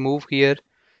 when I move here,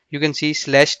 you can see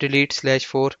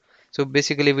 /delete/4. So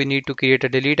basically we need to create a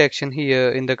delete action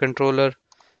here in the controller.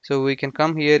 So we can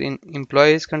come here in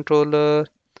employees controller,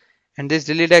 and this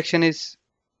delete action is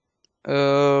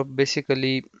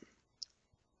basically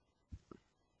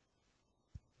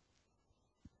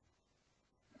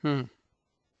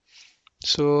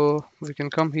so we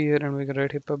can come here and we can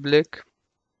write a public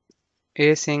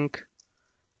async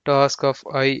task of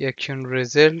I action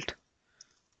result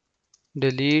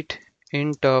delete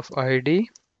int of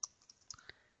id.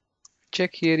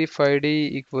 Check here if id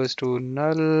equals to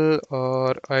null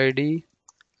or id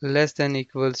less than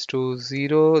equals to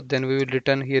 0, then we will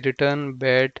return here return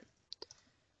bad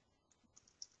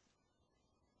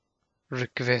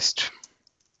request.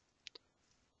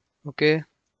 Okay,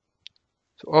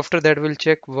 so after that we'll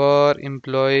check var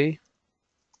employee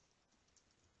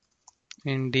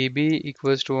in db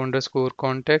equals to underscore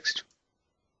context,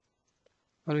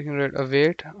 or we can write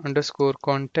await underscore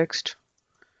context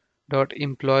dot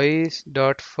employees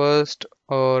dot first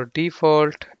or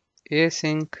default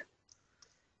async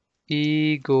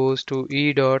e goes to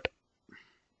e dot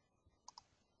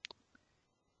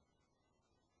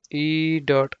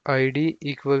id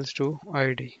equals to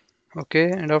id.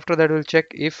 Okay, and after that we'll check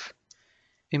if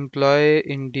employee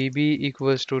in db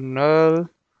equals to null,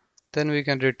 then we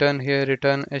can return here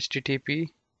return http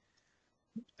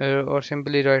or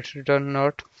simply write return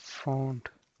not found.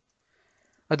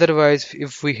 Otherwise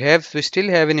if we still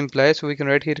have an employee, so we can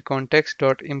write here context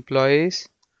dot employees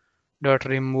dot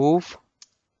remove,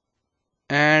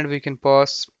 and we can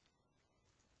pass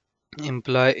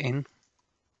employee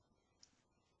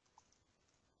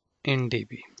in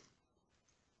db.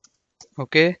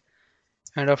 Okay,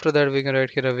 and after that we can write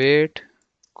here await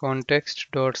context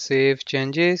dot save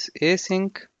changes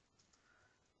async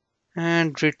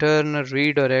and return a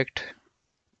redirect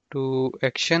to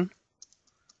action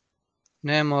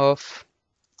name of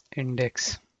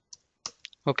index.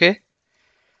 Okay,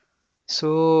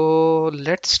 so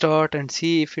let's start and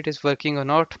see if it is working or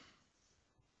not.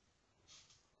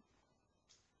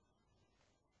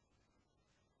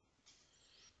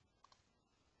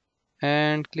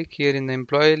 And click here in the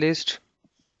employee list,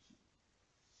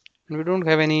 and we don't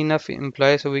have any enough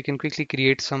employees, so we can quickly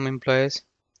create some employees.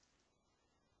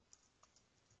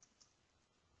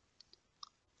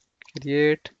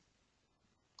 Create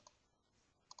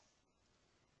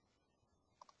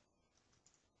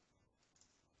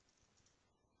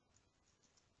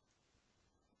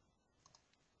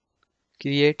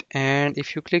and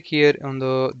if you click here on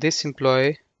this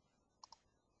employee,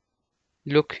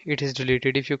 look, it is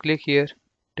deleted. If you click here,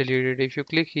 deleted. If you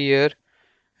click here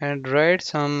and write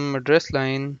some address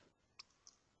line,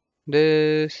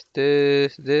 this,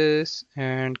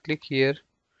 and click here,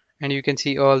 and you can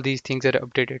see all these things are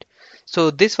updated.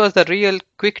 So this was the real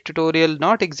quick tutorial,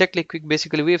 not exactly quick.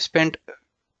 Basically we have spent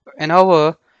an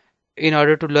hour in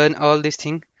order to learn all these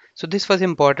things. So this was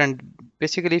important.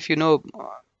 Basically, if you know,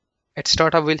 at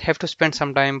startup we'll have to spend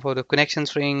some time for the connection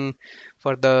string,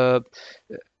 for the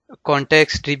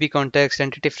context, DB context,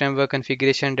 entity framework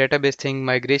configuration, database thing,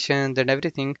 migrations and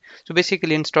everything. So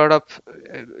basically in startup,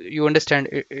 you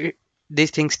understand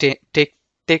these things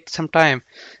take some time.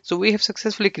 So we have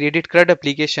successfully created CRUD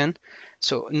application.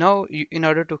 So now in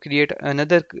order to create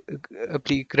another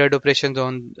CRUD operations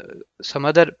on some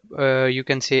other you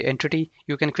can say entity,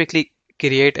 you can quickly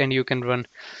create and you can run.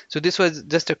 So this was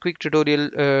just a quick tutorial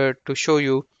to show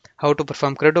you how to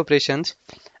perform CRUD operations.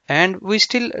 And we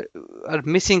still are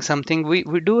missing something. We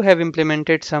do have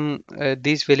implemented some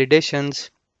these validations,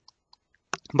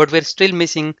 but we're still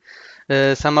missing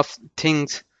some of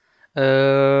things.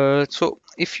 So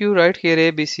if you write here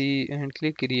ABC and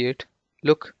click create,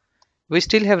 look, we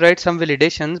still have write some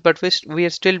validations, but we are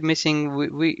still missing.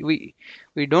 We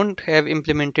don't have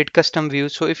implemented custom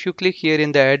views. So if you click here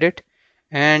in the edit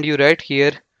and you write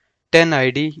here 10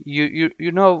 ID,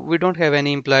 you know we don't have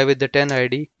any employee with the 10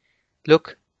 ID.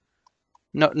 Look,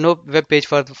 no web page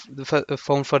found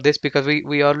for this, because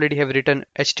we already have written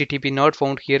HTTP not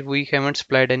found here. We haven't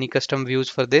supplied any custom views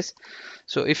for this.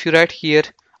 So if you write here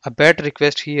a bad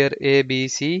request here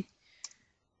ABC,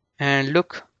 and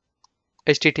look,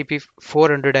 HTTP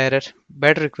 400 error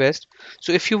bad request.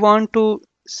 So if you want to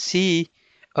see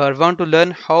or want to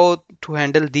learn how to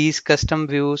handle these custom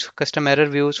views, custom error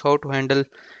views, how to handle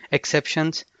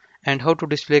exceptions, and how to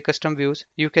display custom views,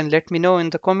 you can let me know in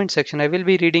the comment section. I will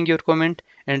be reading your comment,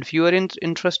 and if you are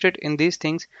interested in these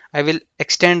things, I will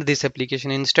extend this application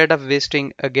instead of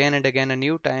wasting again and again a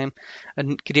new time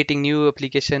and creating new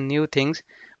application, new things.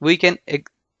 We can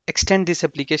extend this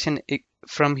application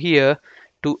from here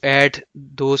to add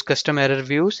those custom error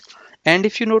views. And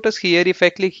if you notice here, if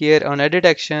I click here on edit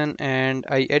action and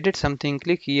I edit something,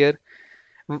 click here,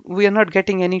 we are not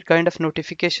getting any kind of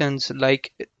notifications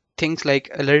like things like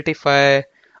alertify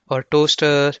or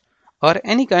toaster or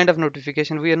any kind of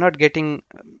notification. We are not getting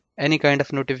any kind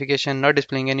of notification, not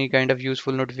displaying any kind of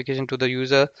useful notification to the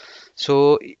user.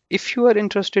 So if you are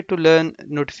interested to learn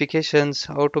notifications,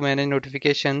 how to manage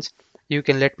notifications, you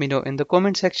can let me know in the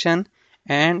comment section.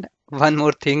 And one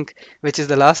more thing, which is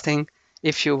the last thing,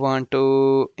 if you want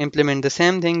to implement the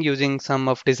same thing using some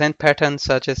of design patterns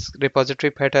such as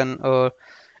repository pattern or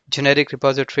generic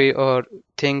repository or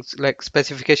things like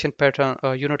specification pattern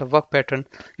or unit of work pattern,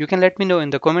 you can let me know in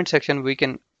the comment section. We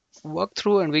can walk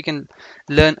through and we can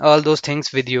learn all those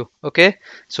things with you. Okay,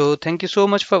 so thank you so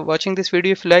much for watching this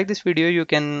video. If you like this video, you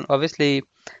can obviously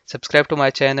subscribe to my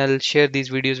channel, share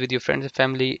these videos with your friends and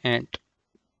family, and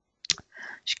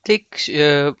click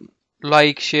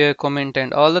like, share, comment,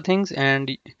 and all the things.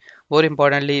 And more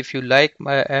importantly, if you like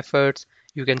my efforts,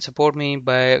 you can support me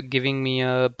by giving me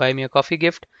a buy me a coffee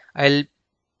gift. I'll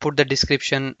put the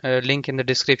description link in the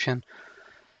description.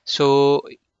 So,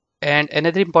 and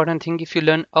another important thing, if you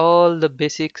learn all the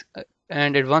basics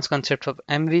and advanced concepts of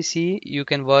MVC, you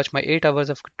can watch my 8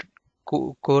 hours of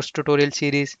course tutorial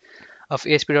series of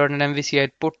ASP.NET MVC.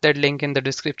 I put that link in the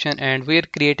description, and we're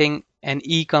creating an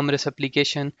e-commerce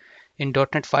application in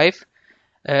 .NET 5,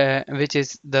 which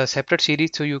is the separate series.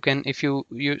 So you can, if you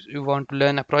want to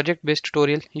learn a project-based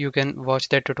tutorial, you can watch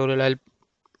that tutorial. I'll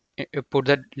put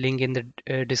that link in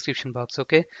the description box.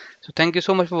 Okay, so thank you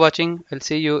so much for watching. I'll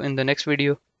see you in the next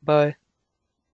video. Bye.